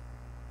us.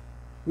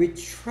 We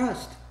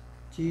trust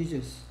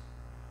Jesus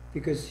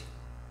because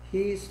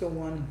he is the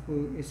one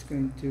who is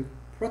going to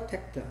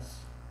protect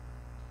us.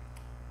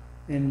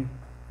 And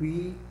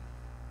we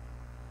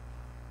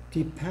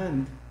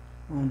depend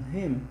on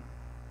him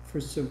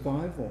for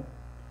survival.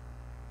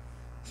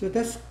 So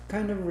that's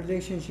kind of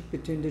relationship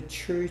between the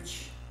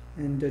church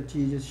and the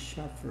Jesus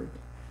shepherd.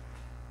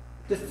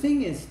 The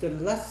thing is, the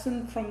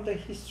lesson from the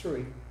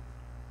history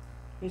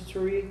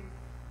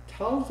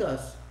tells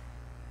us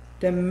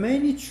that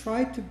many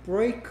try to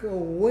break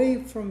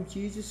away from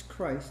Jesus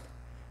Christ.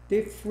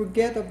 They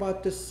forget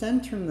about the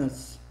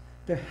centeredness,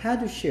 the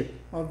headship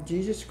of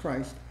Jesus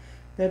Christ,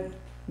 that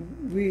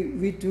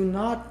we do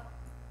not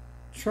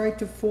try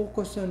to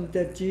focus on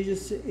that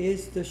Jesus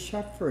is the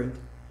shepherd.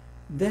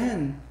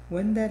 Then,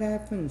 when that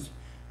happens,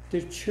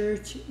 the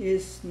church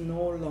is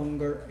no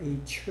longer a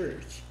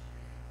church.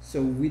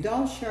 So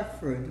without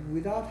shepherd,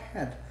 without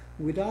head,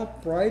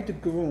 without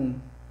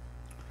bridegroom,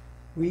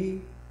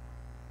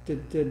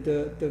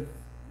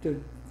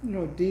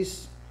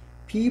 these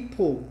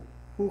people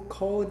who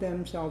call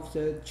themselves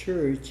a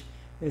church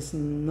is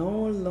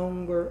no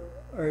longer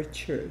a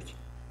church.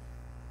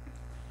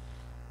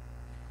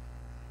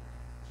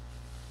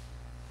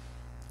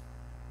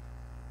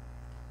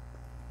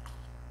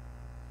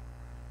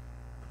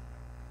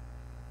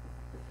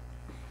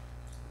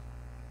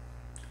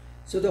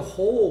 So the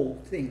whole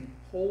thing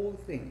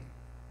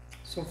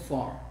so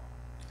far,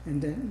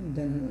 and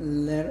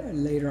then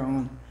later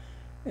on,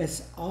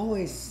 is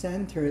always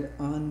centered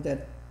on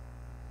the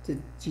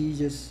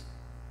Jesus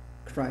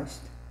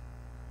Christ,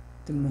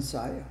 the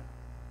Messiah.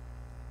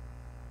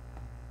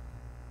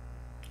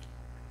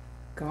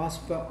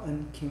 Gospel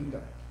and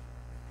kingdom.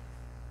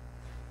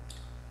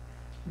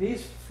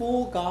 These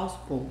four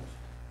gospels,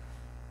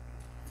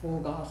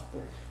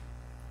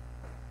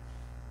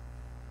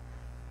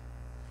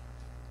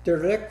 the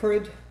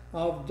record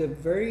of the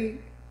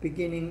very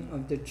beginning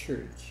of the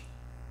church.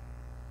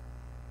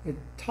 It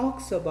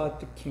talks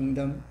about the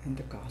kingdom and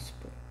the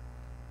gospel.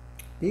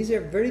 These are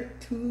very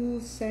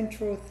two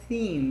central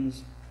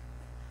themes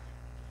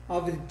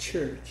of the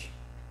church.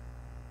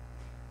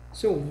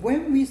 So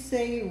when we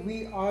say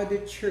we are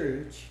the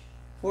church,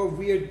 or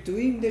we are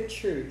doing the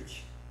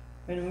church,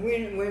 and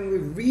when we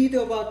read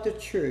about the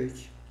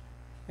church,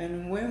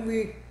 and when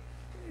we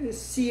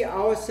see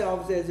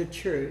ourselves as a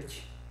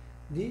church,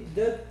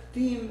 the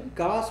theme,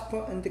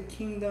 gospel and the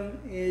kingdom,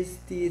 is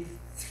the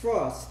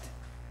thrust,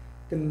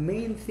 the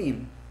main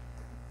theme.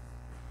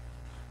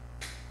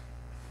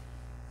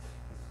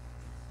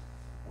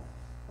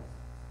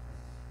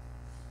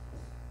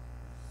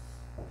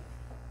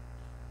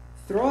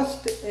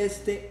 Thrust is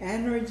the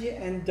energy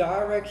and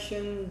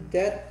direction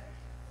that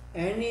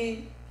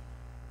any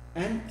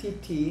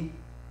entity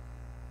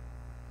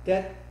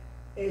that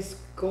is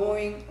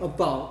going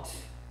about.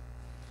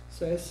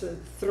 So it's a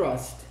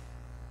thrust.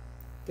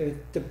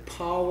 The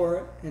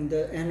power and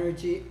the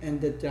energy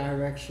and the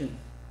direction.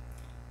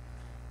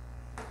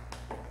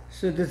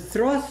 So the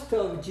thrust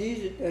of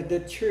Jesus, the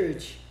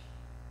church,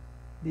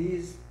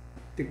 is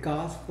the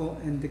gospel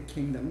and the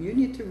kingdom. You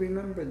need to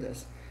remember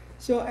this.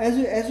 So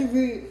as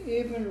we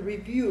even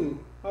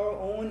review our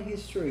own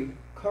history,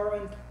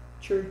 current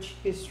church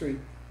history,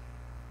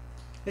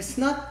 it's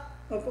not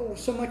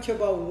so much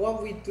about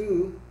what we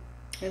do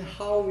and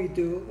how we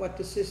do, what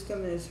the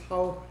system is,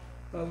 how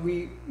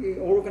we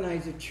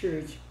organize the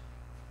church,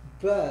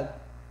 but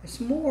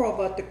it's more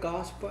about the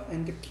gospel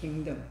and the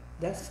kingdom.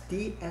 That's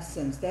the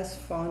essence, that's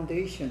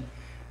foundation.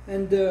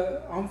 And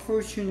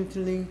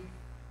unfortunately,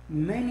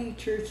 many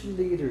church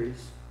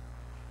leaders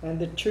and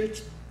the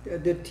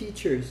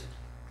teachers,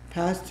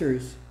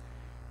 pastors,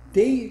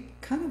 they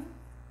kind of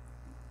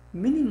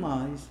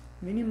minimized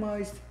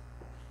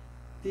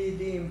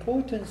the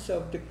importance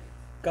of the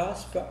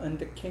gospel and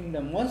the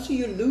kingdom. Once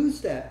you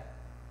lose that,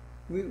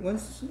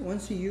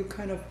 once you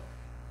kind of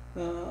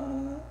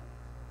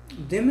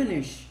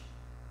diminish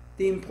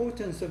the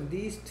importance of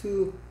these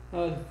two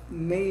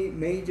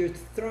major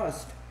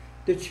thrusts,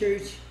 the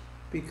church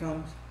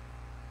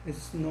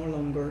it's no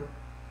longer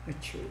a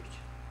church.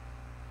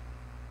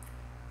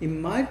 It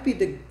might be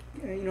the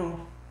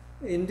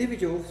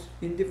individual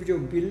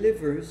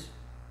believers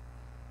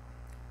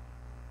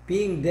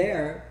being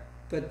there,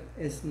 but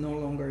it's no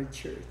longer a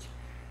church.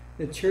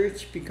 The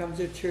church becomes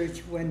a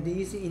church when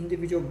these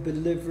individual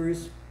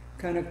believers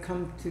kind of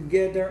come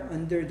together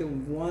under the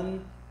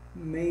one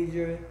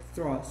major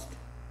thrust,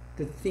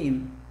 the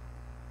theme,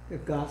 the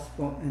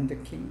gospel and the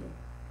kingdom.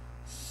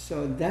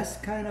 So that's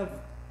kind of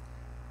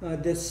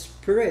the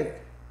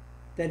spirit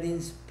that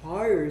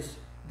inspires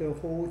the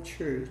whole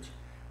church.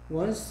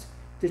 Once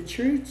the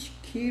church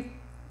keep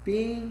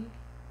being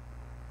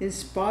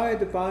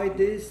inspired by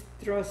this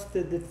thrust,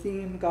 the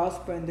theme,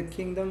 gospel and the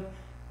kingdom,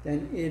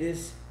 then it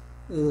is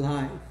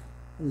live.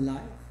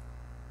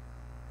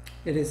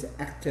 It is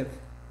active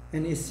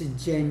and it's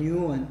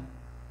genuine.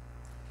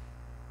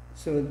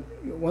 So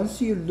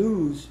once you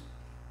lose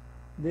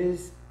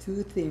these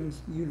two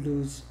things, you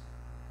lose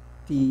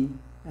the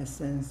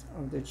essence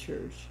of the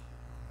church.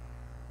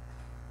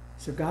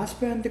 So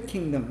gospel and the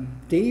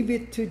kingdom,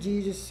 David to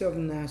Jesus of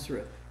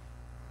Nazareth.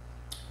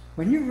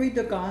 When you read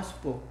the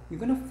gospel, you're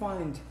going to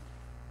find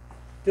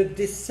the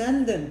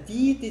descendant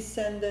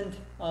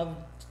of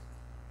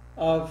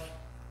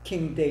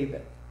King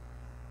David.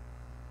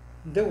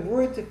 The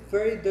word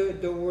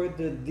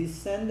the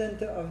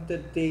descendant of the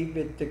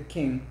David the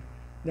king,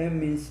 that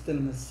means the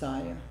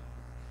Messiah.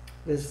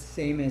 The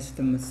same as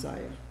the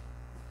Messiah.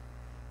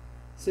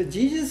 So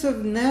Jesus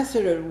of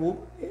Nazareth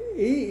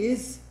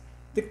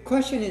the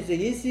question is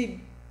he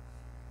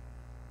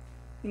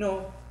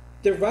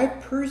the right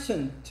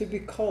person to be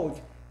called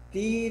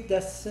the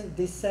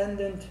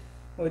descendant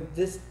or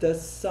the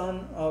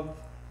son of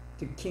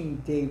the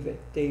King David,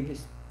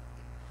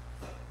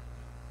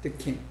 the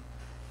king.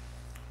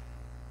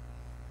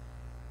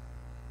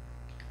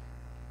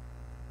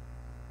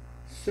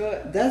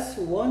 So that's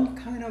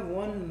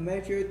one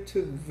measure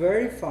to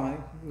verify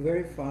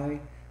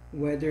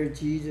whether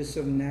Jesus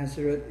of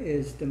Nazareth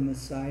is the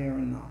Messiah or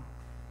not.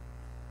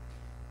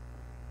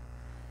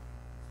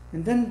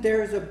 And then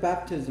there's a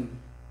baptism.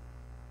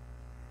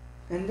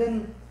 And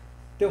then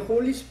the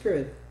Holy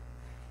Spirit,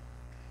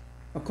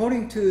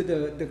 according to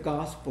the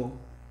gospel,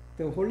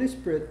 the Holy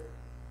Spirit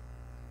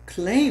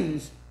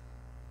claims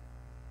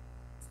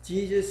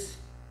Jesus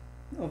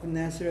of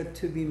Nazareth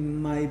to be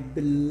my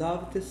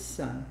beloved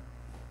Son.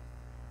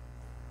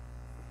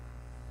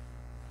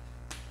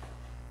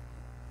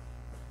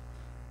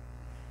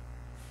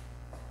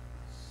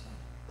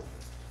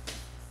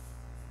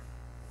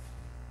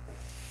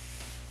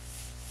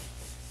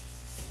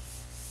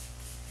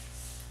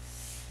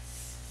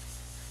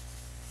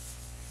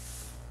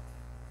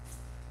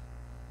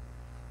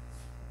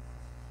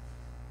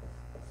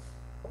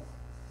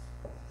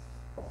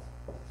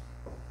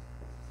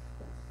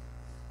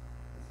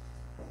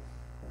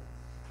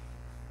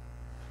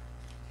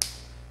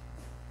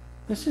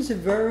 This is a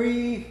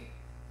very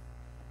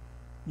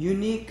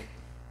unique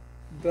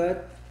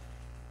but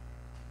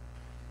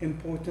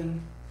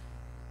important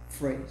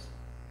phrase.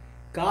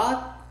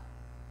 God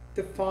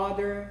the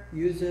Father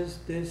uses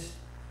this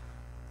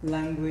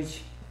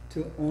language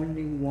to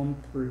only one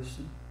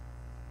person.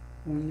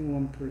 Only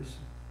one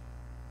person.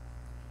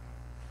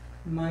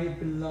 My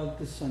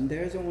beloved Son.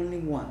 There's only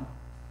one.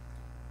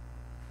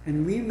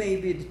 And we may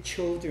be the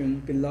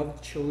children,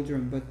 beloved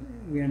children, but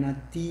we are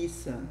not the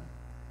Son.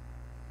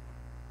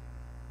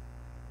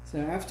 So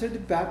after the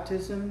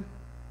baptism,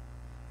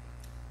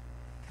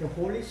 the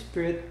Holy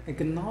Spirit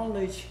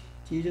acknowledged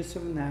Jesus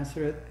of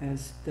Nazareth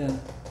as the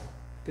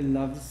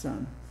beloved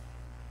Son.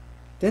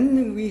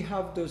 Then we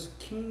have those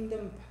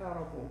kingdom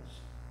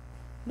parables.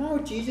 Now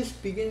Jesus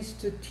begins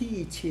to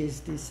teach his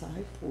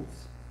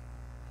disciples.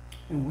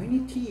 And when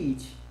he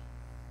teaches,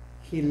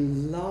 he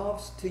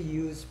loves to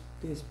use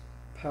these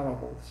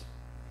parables.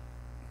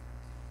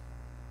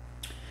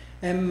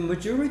 And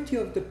majority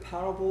of the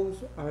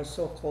parables are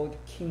so-called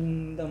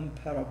kingdom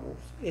parables.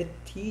 It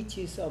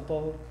teaches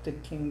about the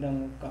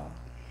kingdom of God.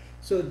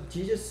 So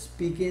Jesus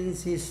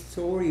begins his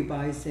story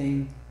by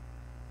saying,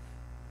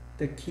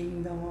 the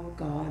kingdom of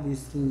God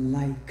is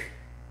like,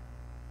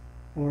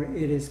 or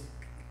it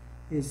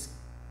is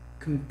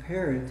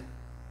compared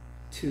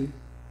to,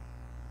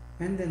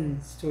 and then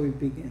the story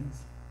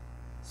begins.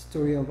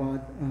 Story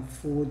about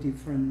 4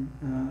 different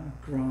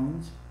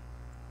grounds.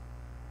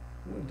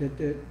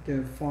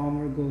 The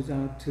farmer goes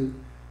out to,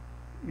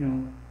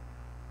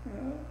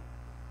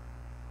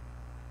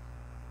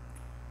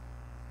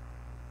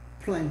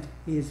 plant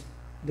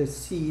the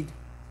seed,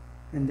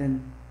 and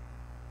then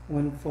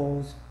one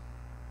falls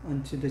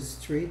onto the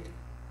street,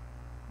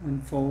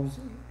 one falls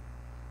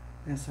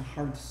as a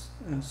hard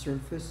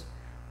surface,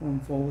 one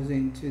falls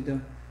into the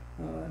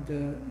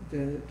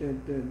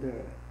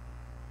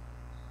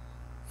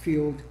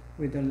field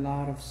with a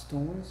lot of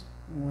stones,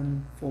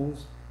 one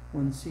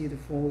seed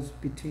falls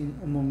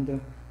among the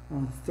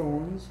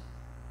thorns,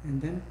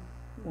 and then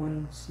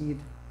one seed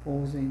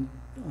falls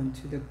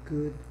onto the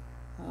good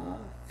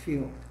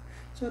field.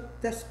 So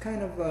that's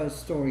kind of a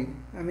story.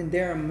 I mean,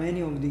 there are many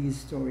of these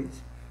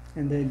stories,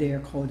 and they are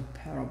called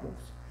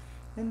parables.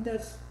 And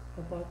that's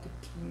about the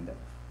kingdom.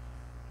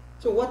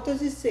 So what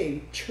does it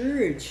say?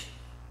 Church,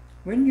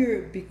 when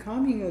you're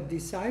becoming a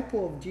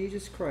disciple of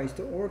Jesus Christ,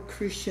 or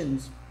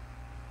Christians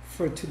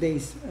for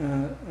today's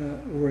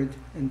word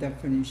and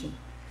definition,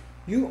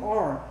 you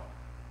are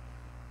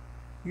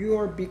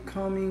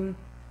becoming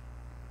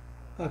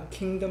a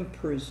kingdom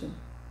person.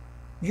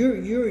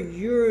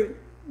 Your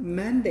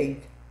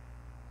mandate,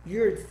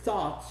 your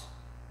thoughts,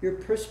 your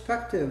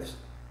perspectives,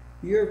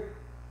 the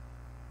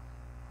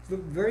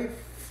very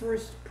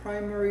first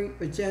primary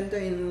agenda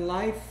in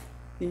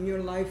your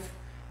life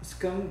is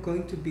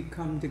going to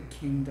become the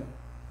kingdom.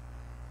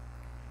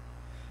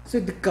 So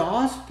the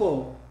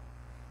gospel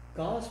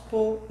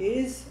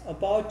is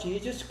about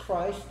Jesus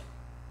Christ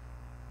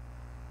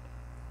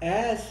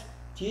as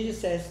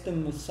Jesus as the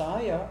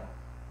Messiah,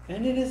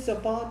 and it is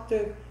about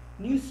the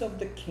news of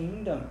the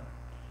kingdom.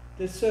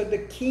 So the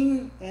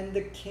king and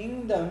the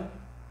kingdom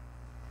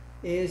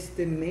is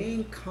the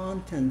main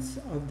contents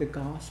of the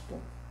gospel.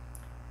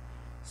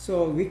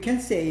 So we can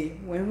say,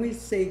 when we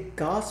say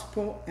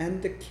gospel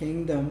and the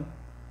kingdom,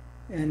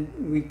 and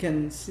we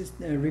can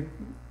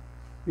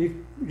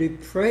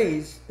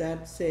rephrase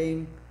that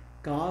saying,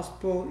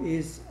 gospel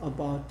is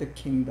about the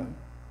kingdom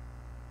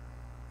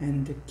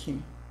and the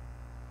king.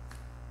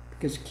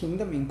 Because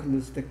kingdom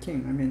includes the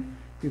king. I mean,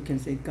 you can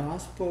say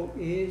gospel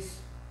is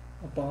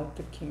about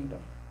the kingdom.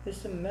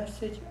 It's the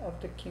message of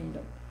the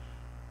kingdom.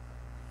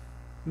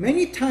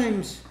 Many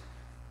times,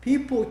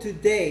 people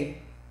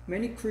today,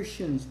 many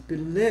Christians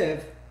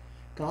believe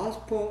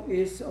gospel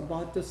is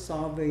about the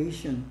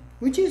salvation,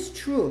 which is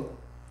true.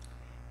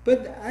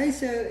 But I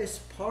say it's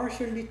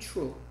partially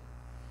true.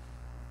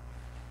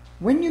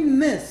 When you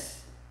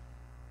miss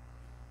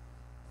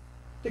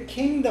the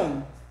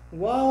kingdom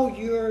while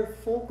you're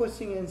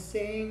focusing and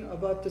saying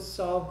about the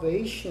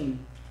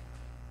salvation,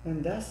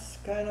 and that's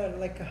kind of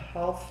like a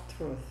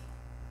half-truth.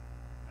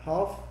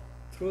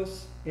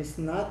 Half-truth is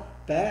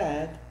not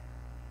bad,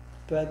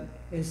 but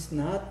it's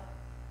not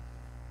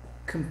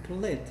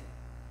complete.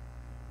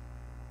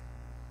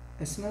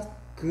 It's not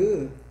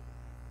good.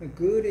 A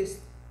good is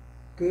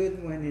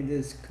good when it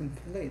is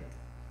complete.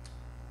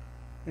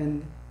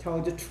 And tell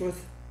the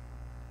truth,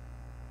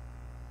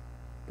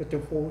 but the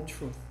whole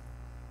truth.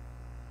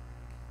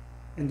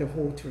 And the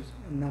whole truth,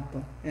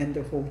 and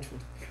the whole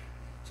truth.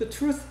 So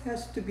truth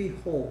has to be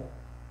whole.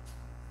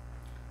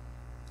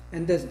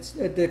 And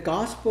the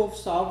gospel of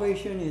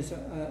salvation is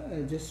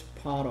just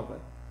part of it.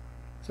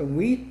 So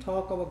we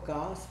talk about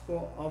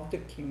gospel of the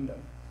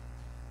kingdom.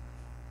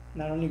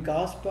 Not only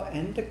gospel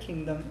and the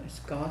kingdom, it's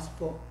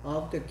gospel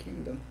of the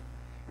kingdom.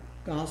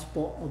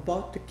 Gospel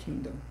about the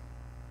kingdom.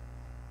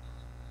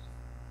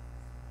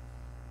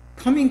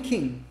 Coming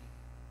king.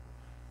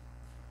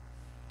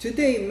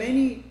 Today,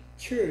 many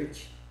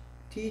church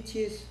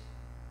teaches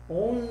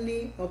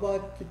only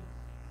about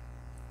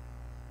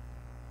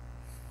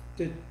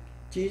the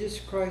Jesus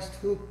Christ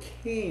who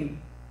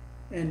came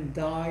and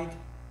died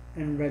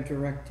and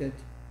resurrected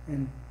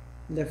and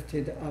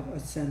lifted up,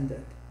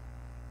 ascended.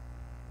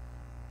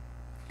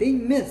 They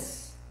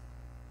miss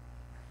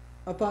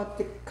about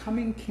the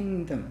coming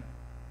kingdom.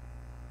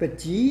 But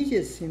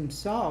Jesus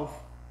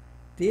himself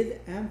did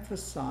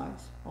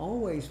emphasize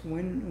always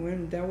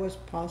when that was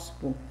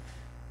possible,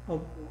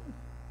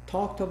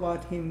 talked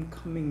about him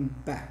coming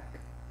back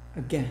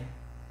again.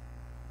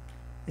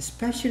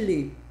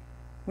 Especially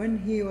when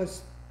he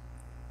was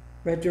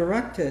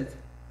resurrected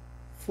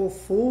for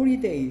 40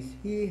 days,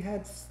 he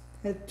had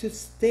to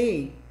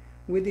stay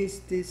with his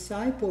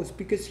disciples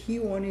because he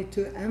wanted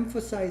to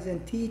emphasize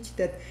and teach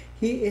that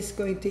he is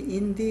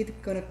indeed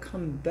going to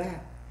come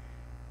back.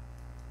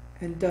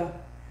 And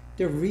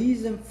the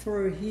reason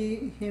for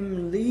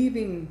him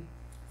leaving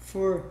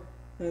for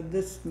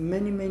this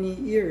many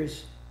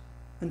years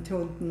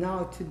until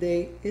now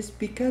today is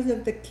because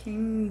of the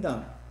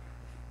kingdom.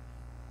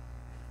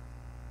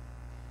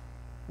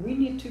 We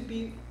need to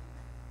be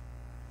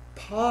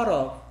part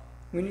of,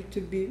 we need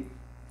to be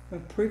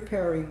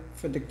preparing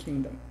for the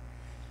kingdom.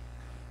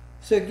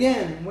 So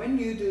again, when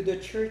you do the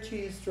church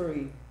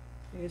history,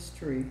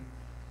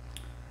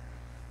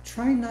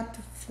 try not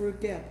to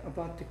forget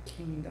about the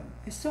kingdom.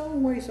 It's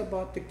always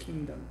about the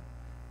kingdom.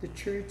 The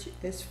church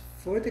is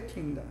for the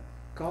kingdom.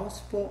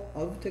 Gospel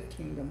of the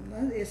kingdom.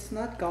 It's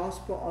not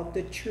gospel of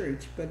the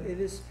church, but it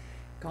is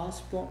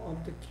gospel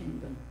of the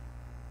kingdom.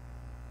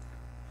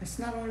 It's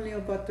not only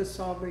about the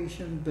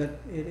salvation, but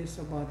it is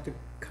about the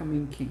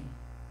coming king.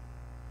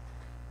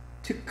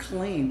 To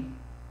claim,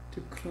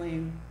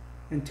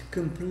 and to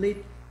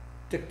complete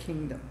the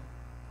kingdom.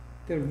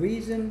 The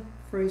reason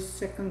for his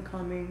second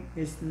coming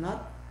is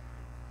not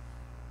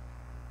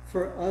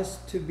for us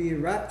to be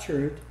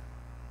raptured.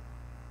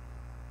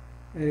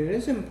 It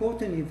is an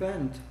important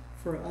event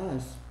for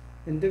us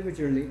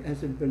individually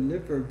as a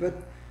believer, but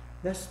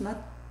that's not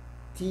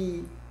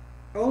the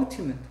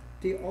ultimate.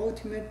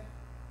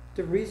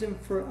 The reason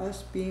for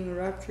us being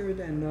raptured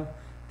and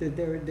that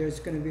there's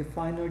going to be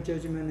final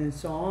judgment and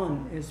so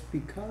on is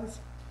because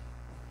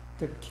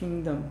the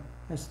kingdom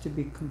has to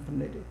be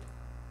completed.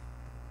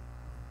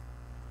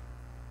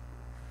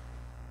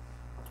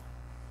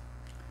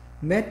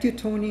 Matthew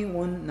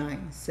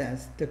 21:9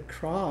 says, the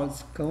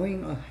crowds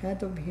going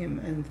ahead of him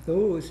and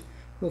those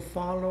who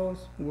followed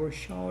were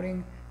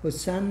shouting,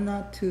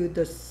 Hosanna to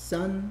the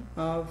Son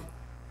of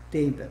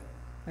David.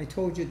 I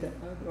told you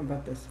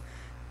about this.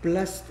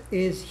 Blessed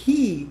is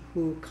he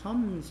who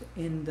comes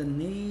in the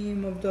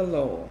name of the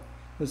Lord.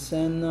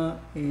 Hosanna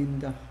in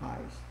the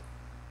highest.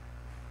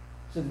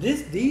 So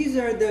these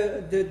are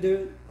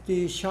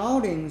the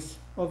shoutings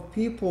of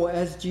people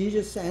as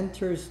Jesus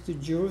enters to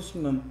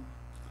Jerusalem.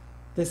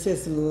 This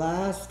is the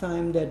last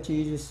time that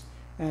Jesus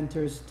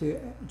enters to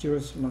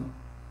Jerusalem.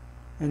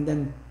 And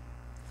then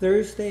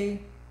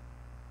Thursday,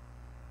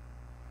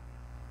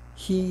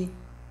 he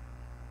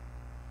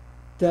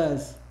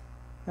does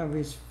have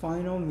his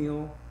final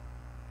meal,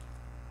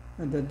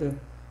 the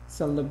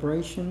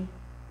celebration.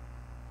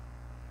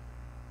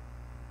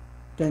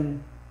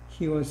 Then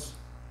he was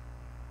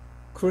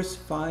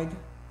crucified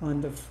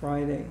on the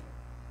Friday.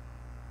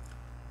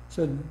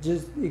 So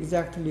just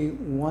exactly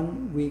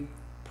 1 week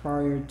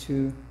prior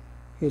to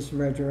his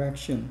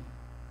resurrection,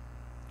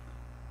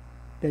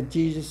 that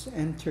Jesus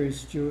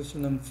enters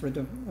Jerusalem for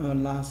the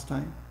last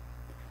time.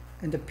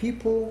 And the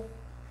people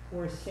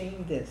were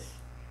saying this,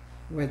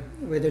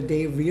 whether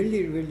they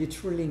really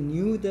truly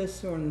knew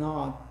this or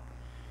not.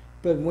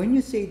 But when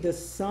you say the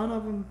Son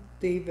of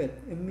David,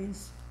 it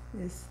means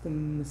it's the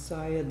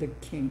Messiah, the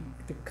King,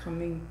 the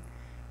coming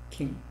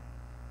King.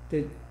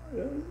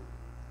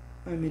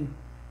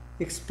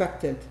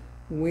 Expected,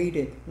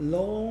 waited,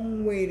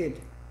 long waited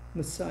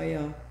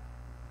Messiah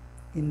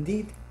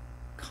indeed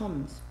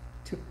comes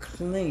to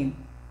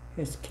claim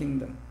his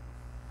kingdom.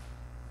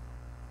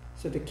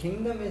 So the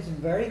kingdom is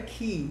very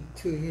key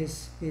to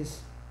his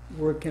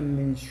work and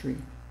ministry.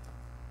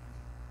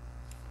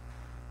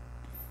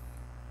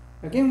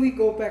 Again, we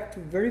go back to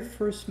the very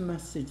first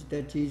message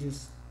that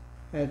Jesus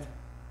had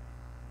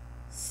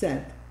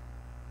said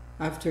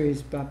after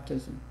his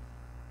baptism.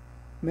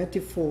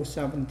 Matthew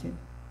 4:17.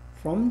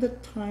 From the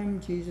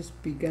time Jesus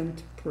began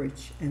to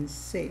preach and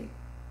say,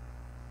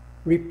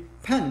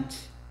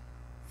 repent,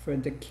 for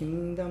the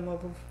kingdom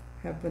of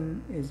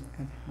heaven is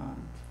at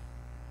hand.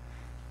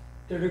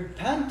 The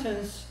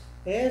repentance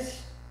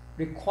is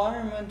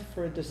requirement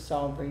for the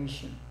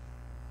salvation.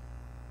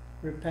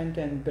 Repent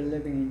and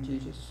believing in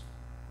Jesus,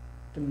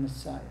 the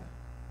Messiah.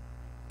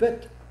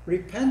 But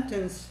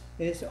repentance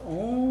is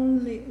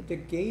only the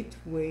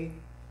gateway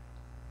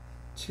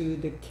to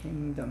the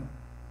kingdom.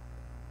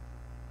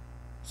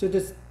 So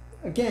this,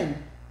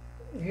 again,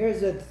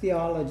 here's the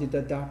theology,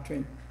 the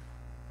doctrine.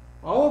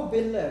 Our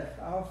belief,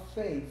 our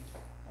faith,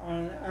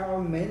 and our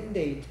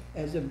mandate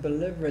as a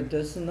believer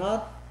does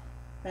not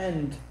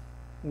end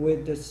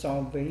with the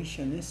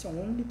salvation. It's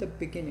only the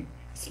beginning.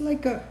 It's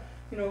like a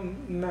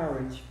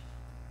marriage.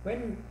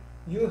 When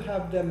you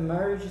have the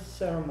marriage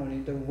ceremony,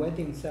 the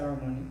wedding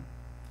ceremony,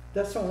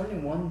 that's only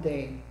one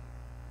day.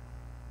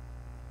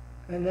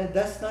 And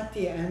that's not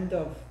the end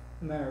of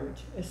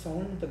marriage. It's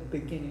only the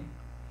beginning.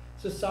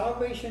 So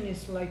salvation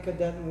is like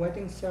that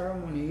wedding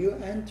ceremony. You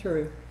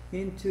enter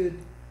into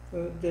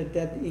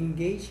that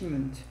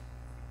engagement,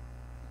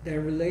 that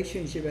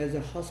relationship as a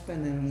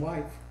husband and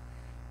wife.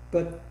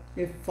 But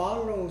it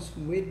follows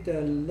with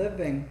the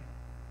living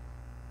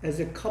as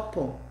a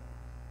couple,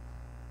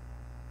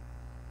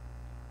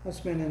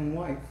 husband and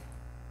wife,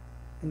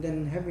 and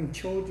then having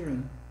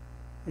children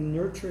and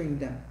nurturing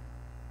them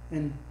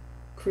and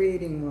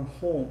creating a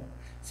home.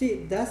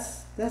 See,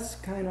 that's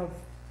kind of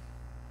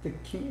it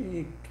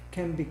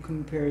can be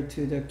compared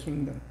to the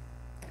kingdom.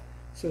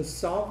 So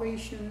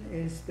salvation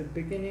is the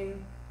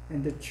beginning,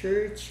 and the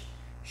church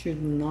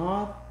should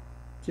not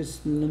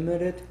just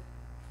limit it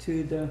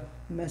to the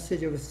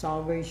message of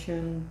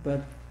salvation,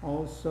 but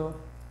also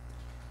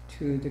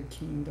to the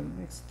kingdom.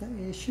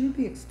 It should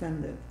be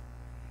extended.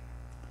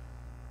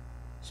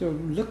 So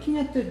looking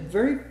at the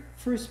very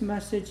first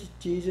message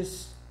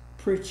Jesus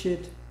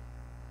preached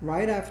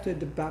right after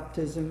the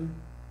baptism,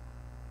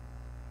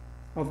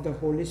 of the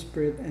Holy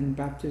Spirit and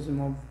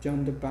baptism of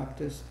John the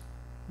Baptist.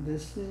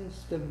 This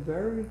is the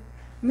very,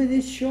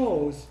 it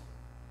shows,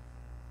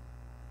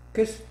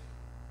 because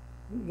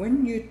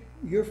when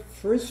your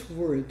first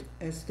word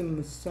as the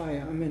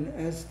Messiah,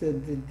 as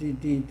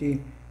the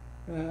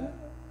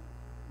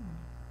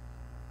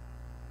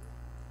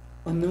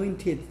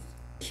anointed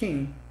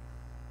king,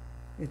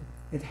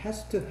 it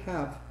has to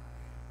have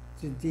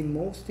the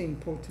most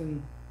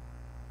important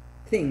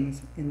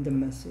things in the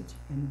message,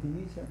 and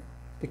these are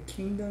the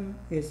kingdom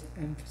is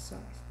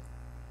emphasized.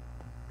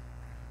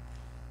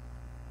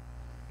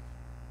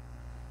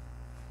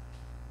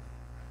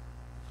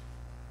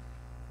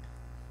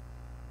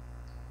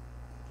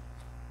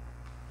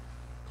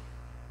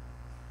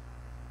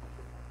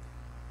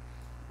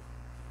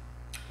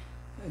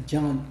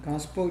 John's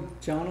Gospel,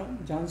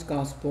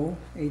 chapter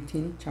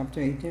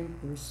 18,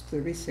 verse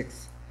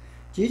 36.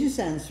 Jesus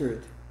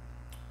answered,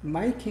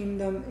 "My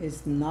kingdom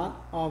is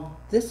not of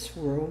this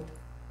world.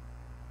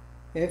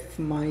 If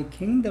my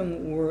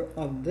kingdom were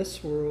of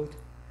this world,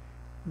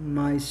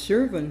 my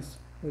servants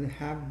would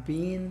have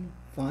been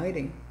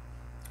fighting,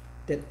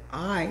 that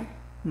I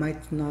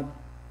might not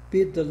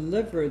be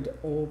delivered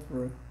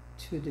over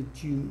to the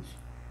Jews.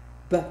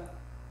 But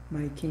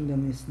my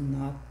kingdom is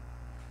not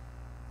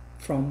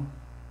from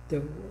the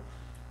world."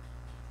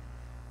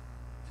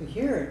 So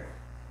here,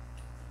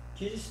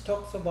 Jesus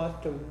talks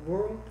about the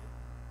world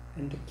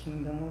and the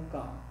kingdom of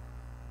God.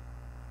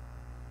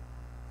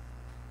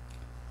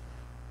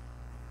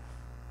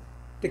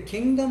 The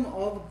kingdom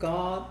of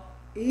God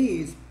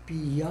is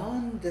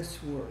beyond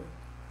this world.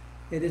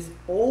 It is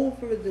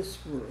over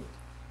this world.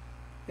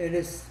 It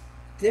is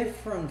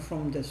different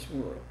from this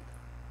world.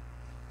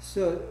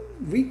 So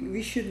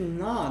we should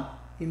not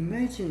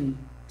imagine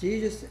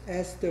Jesus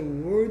as the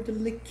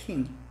worldly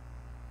king,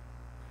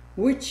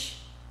 which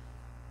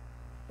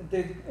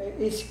the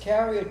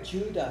Iscariot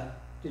Judah,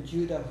 the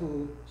Judah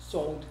who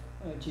sold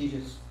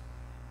Jesus,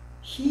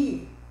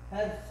 he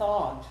had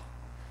thought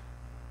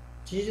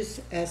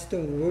Jesus as the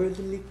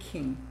worldly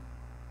king,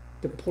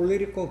 the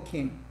political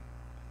king.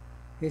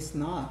 He's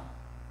not.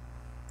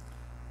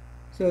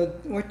 So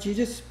what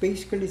Jesus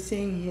basically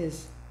saying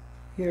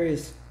here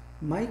is,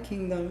 my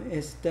kingdom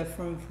is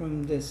different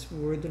from this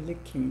worldly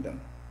kingdom.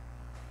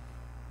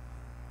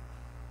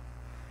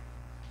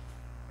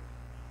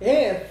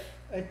 If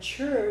a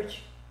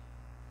church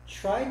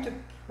tried to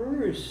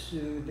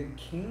pursue the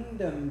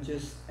kingdom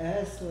just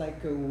as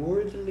like a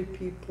worldly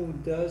people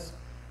does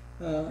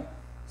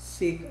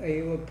seek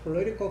a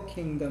political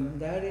kingdom,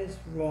 that is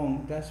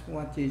wrong. That's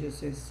what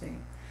Jesus is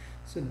saying.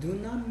 So do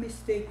not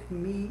mistake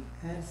me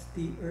as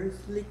the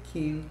earthly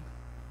king.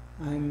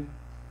 I'm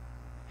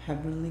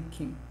heavenly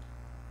king.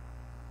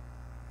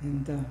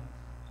 And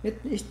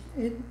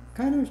it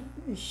kind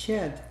of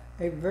shed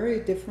a very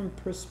different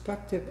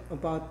perspective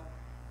about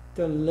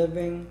the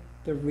living,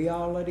 the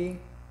reality,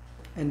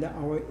 and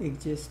our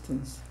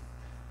existence.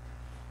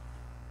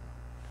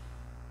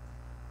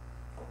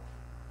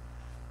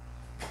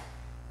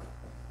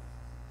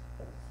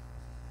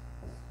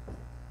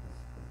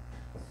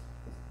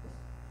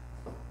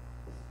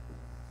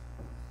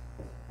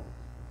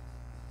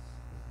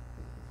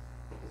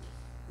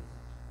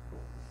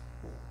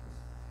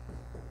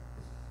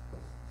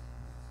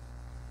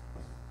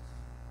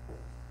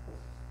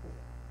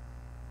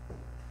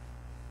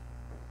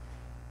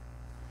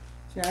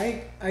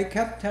 See, I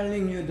kept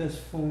telling you this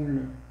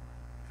formula.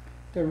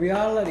 The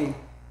reality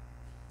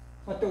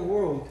of the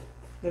world,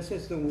 this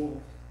is the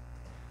world.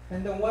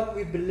 And then what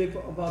we believe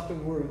about the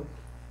world,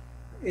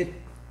 it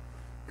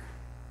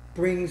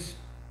brings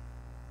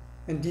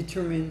and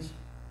determines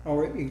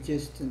our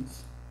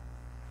existence.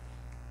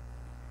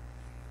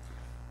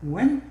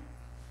 When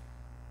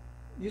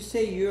you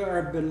say you are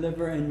a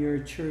believer in your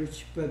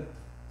church, but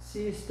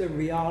sees the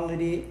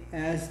reality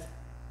as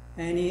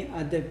any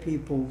other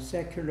people,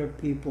 secular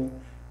people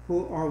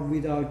who are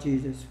without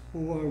Jesus,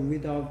 who are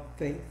without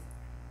faith,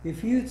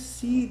 if you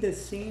see the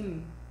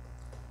same,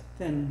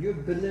 then your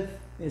belief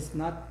is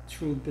not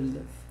true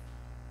belief.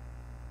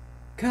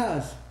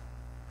 Because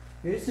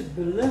it's a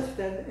belief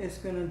that is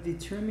going to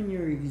determine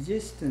your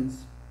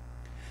existence.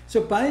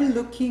 So by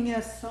looking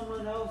at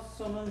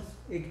someone's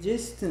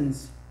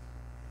existence,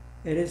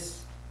 it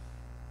is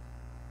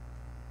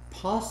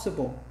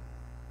possible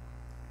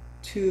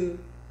to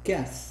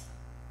guess,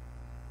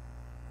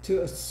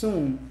 to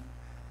assume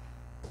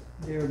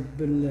their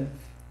belief.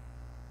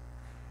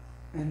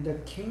 And the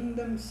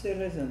kingdom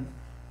citizen,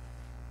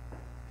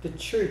 the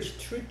church,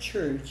 true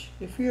church,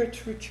 if you're a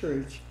true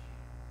church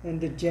and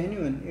the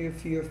genuine,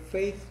 if your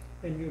faith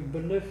and your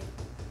belief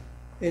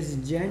is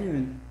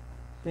genuine,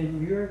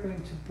 then you're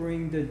going to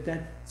bring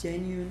that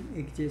genuine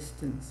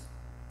existence.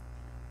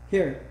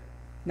 Here,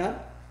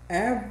 not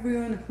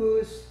everyone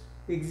who's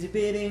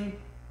exhibiting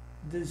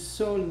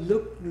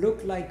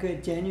look like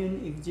a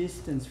genuine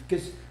existence,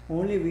 because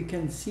only we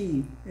can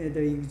see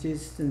the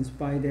existence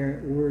by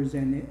their words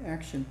and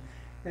action.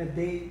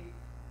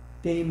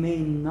 They may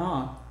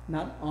not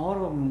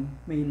all of them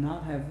may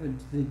not have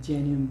the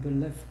genuine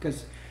belief,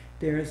 because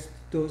there's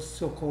those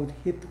so-called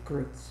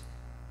hypocrites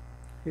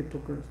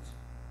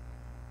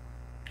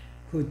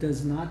who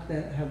does not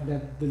have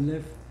that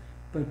belief,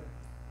 but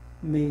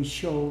may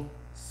show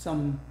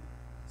some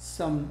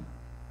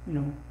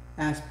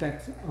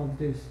aspects of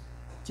this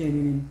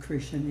genuine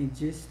Christian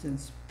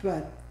existence.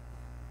 But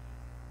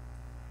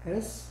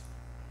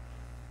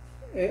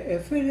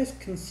if it is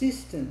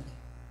consistent,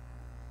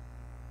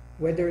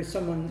 whether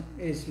someone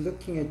is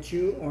looking at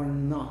you or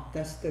not,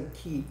 that's the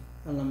key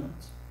element.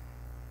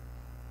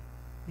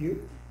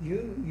 You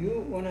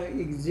want to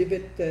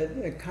exhibit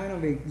a kind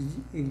of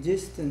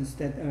existence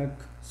that are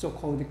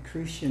so-called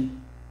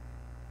Christian,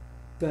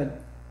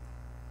 but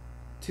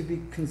to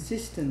be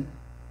consistent,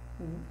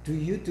 do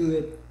you do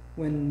it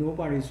when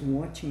nobody's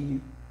watching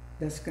you?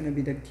 That's going to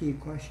be the key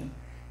question.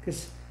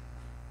 Because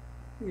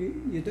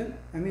we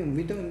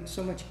don't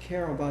so much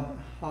care about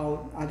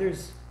how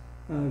others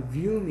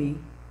view me,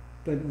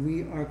 but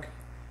we are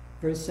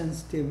very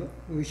sensitive.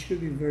 We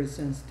should be very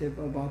sensitive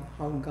about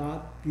how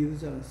God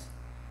views us.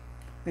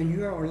 And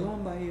you are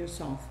alone by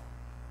yourself,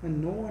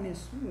 and no one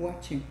is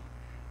watching.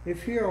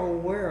 If you are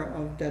aware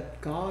of that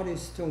God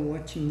is still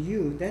watching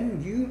you,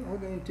 then you are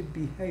going to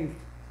behave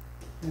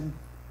and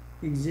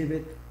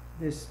exhibit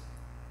this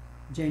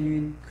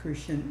genuine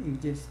Christian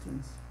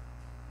existence.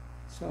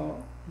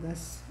 So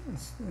that's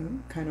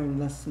a kind of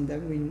lesson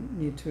that we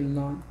need to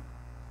learn.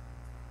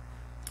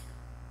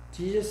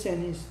 Jesus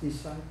and his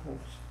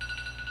disciples.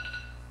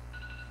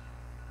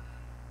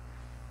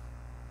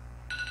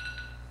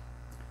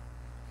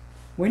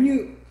 When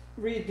you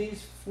read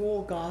these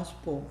four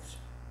Gospels,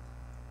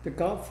 the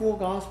four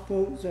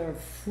Gospels are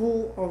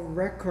full of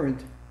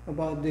record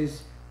about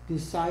these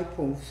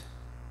disciples,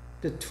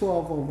 the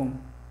 12 of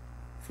them.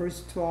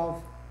 First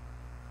 12,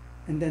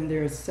 and then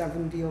there's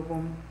 70 of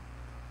them,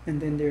 and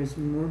then there's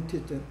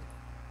multitude.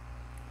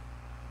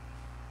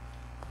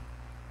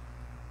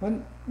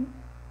 When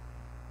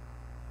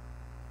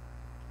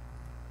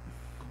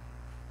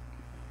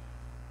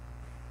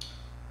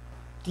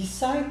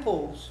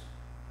disciples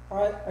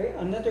are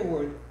another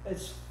word,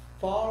 it's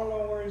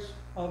followers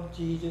of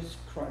Jesus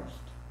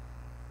Christ.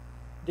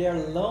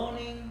 They're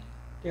learning,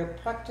 they're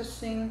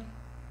practicing,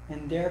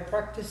 and they're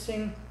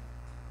practicing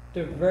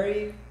the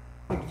very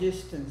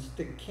existence,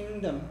 the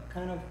kingdom,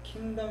 kind of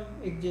kingdom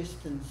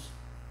existence.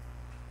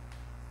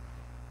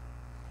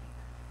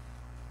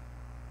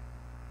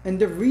 And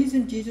the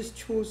reason Jesus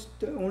chose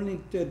only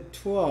the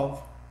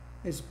 12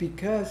 is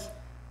because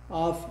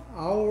of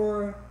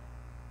our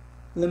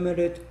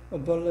limited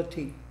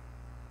ability.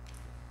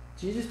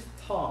 Jesus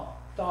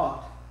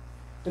thought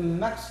the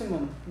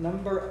maximum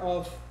number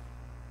of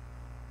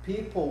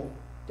people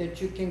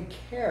that you can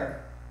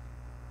care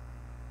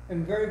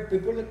in very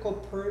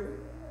biblical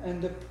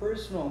and the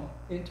personal,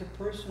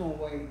 interpersonal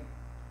way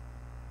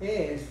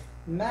is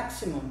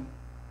maximum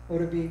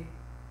would be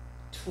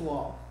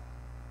 12.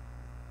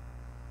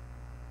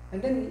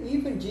 And then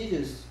even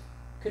Jesus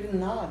could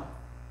not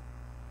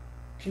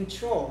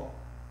control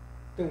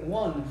the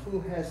one who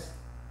has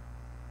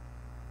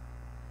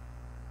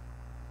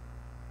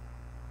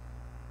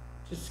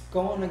just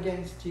gone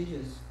against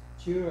Jesus,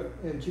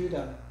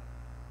 Judah.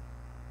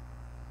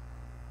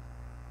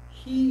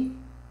 He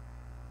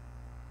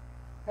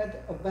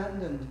had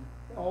abandoned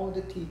all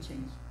the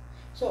teachings.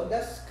 So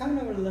that's kind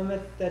of a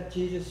limit that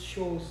Jesus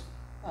shows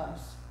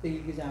us, the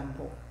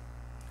example.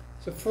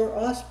 So for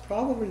us,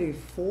 probably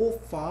 4,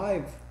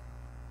 5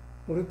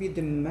 would be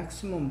the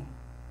maximum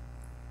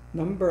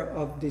number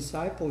of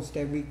disciples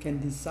that we can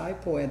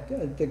disciple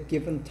at the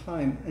given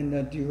time and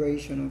the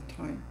duration of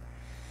time.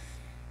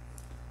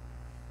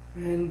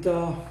 And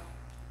the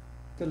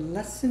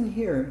lesson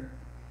here,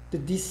 the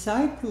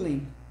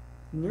discipling,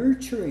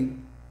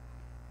 nurturing,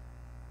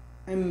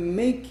 and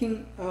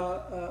making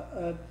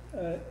a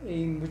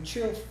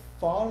mature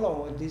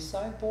follower,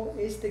 disciple,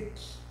 is the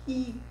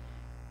key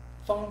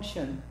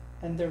function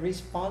and the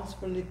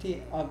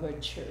responsibility of a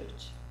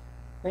church.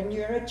 When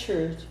you're a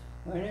church,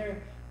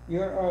 when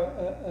you're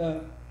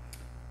a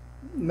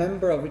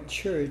member of a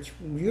church,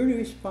 your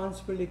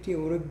responsibility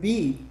would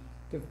be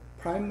the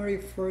primary,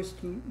 first,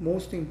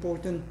 most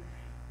important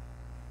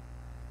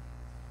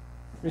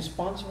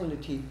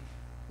responsibility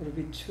would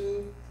be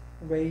to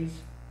raise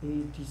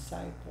a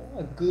disciple,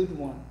 a good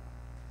one,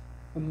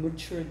 a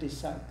mature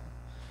disciple.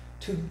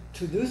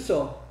 To do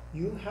so,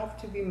 you have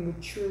to be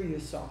mature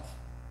yourself.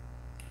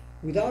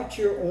 Without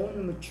your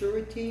own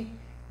maturity,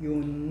 you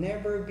will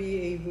never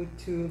be able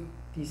to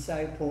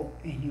disciple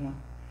anyone.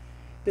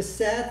 The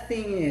sad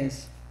thing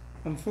is,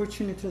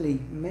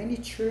 unfortunately, many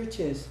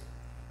churches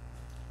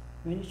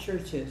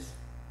entrust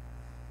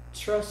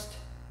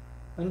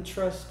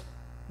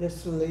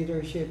this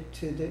leadership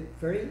to the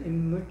very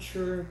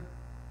immature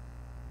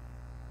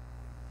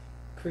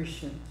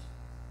Christians,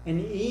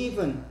 and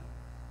even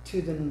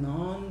to the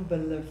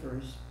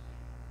non-believers.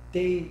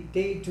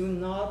 They do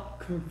not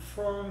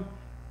confirm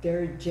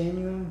their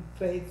genuine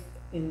faith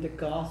in the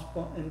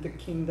gospel and the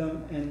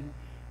kingdom and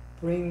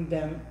bring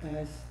them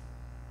as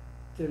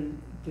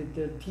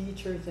the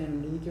teachers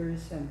and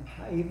leaders and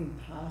even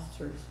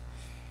pastors.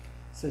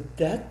 So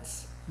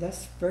that's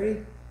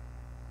very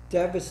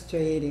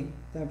devastating,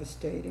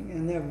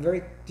 and they're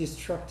very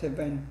destructive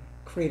and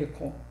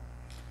critical.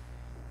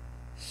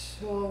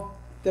 So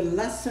our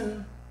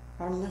lesson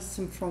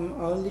from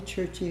early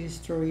church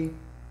history,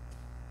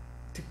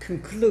 to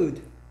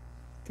conclude,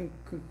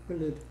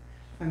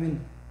 I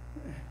mean,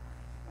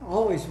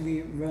 always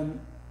we run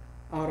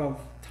out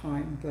of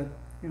time, but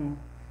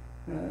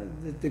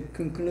to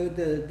conclude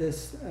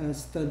this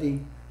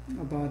study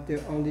about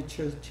the early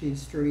church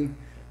history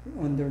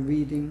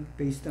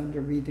based on the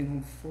reading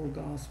of four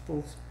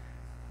Gospels,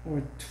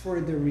 or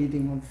for the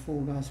reading of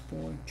full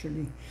Gospel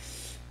actually,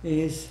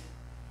 is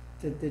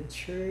that the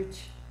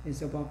church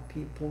is about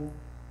people,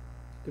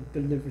 the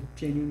believer,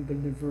 genuine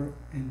believer,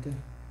 and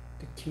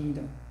the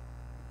kingdom.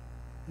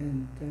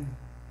 And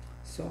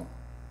so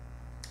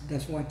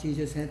that's what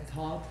Jesus had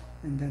taught,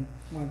 and then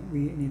what we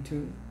need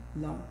to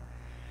learn.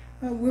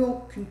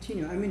 We'll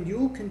continue. I mean,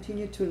 you'll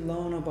continue to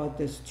learn about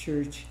this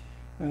church,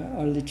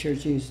 early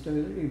church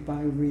history,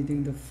 by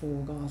reading the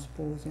four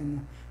Gospels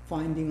and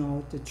finding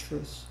out the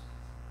truth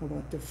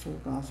about the four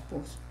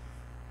Gospels.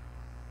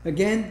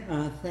 Again,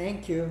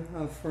 thank you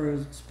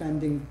for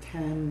spending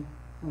 10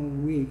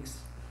 weeks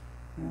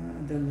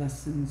the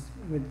lessons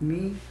with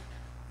me,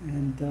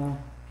 and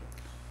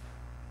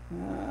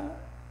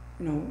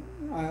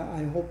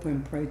I hope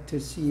and pray to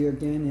see you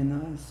again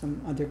in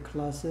some other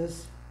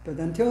classes. But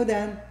until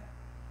then,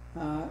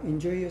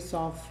 enjoy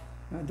yourself,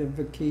 the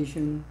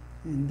vacation,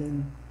 and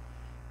then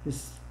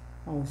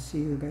I'll see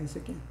you guys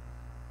again.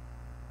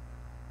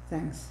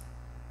 Thanks,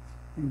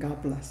 and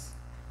God bless.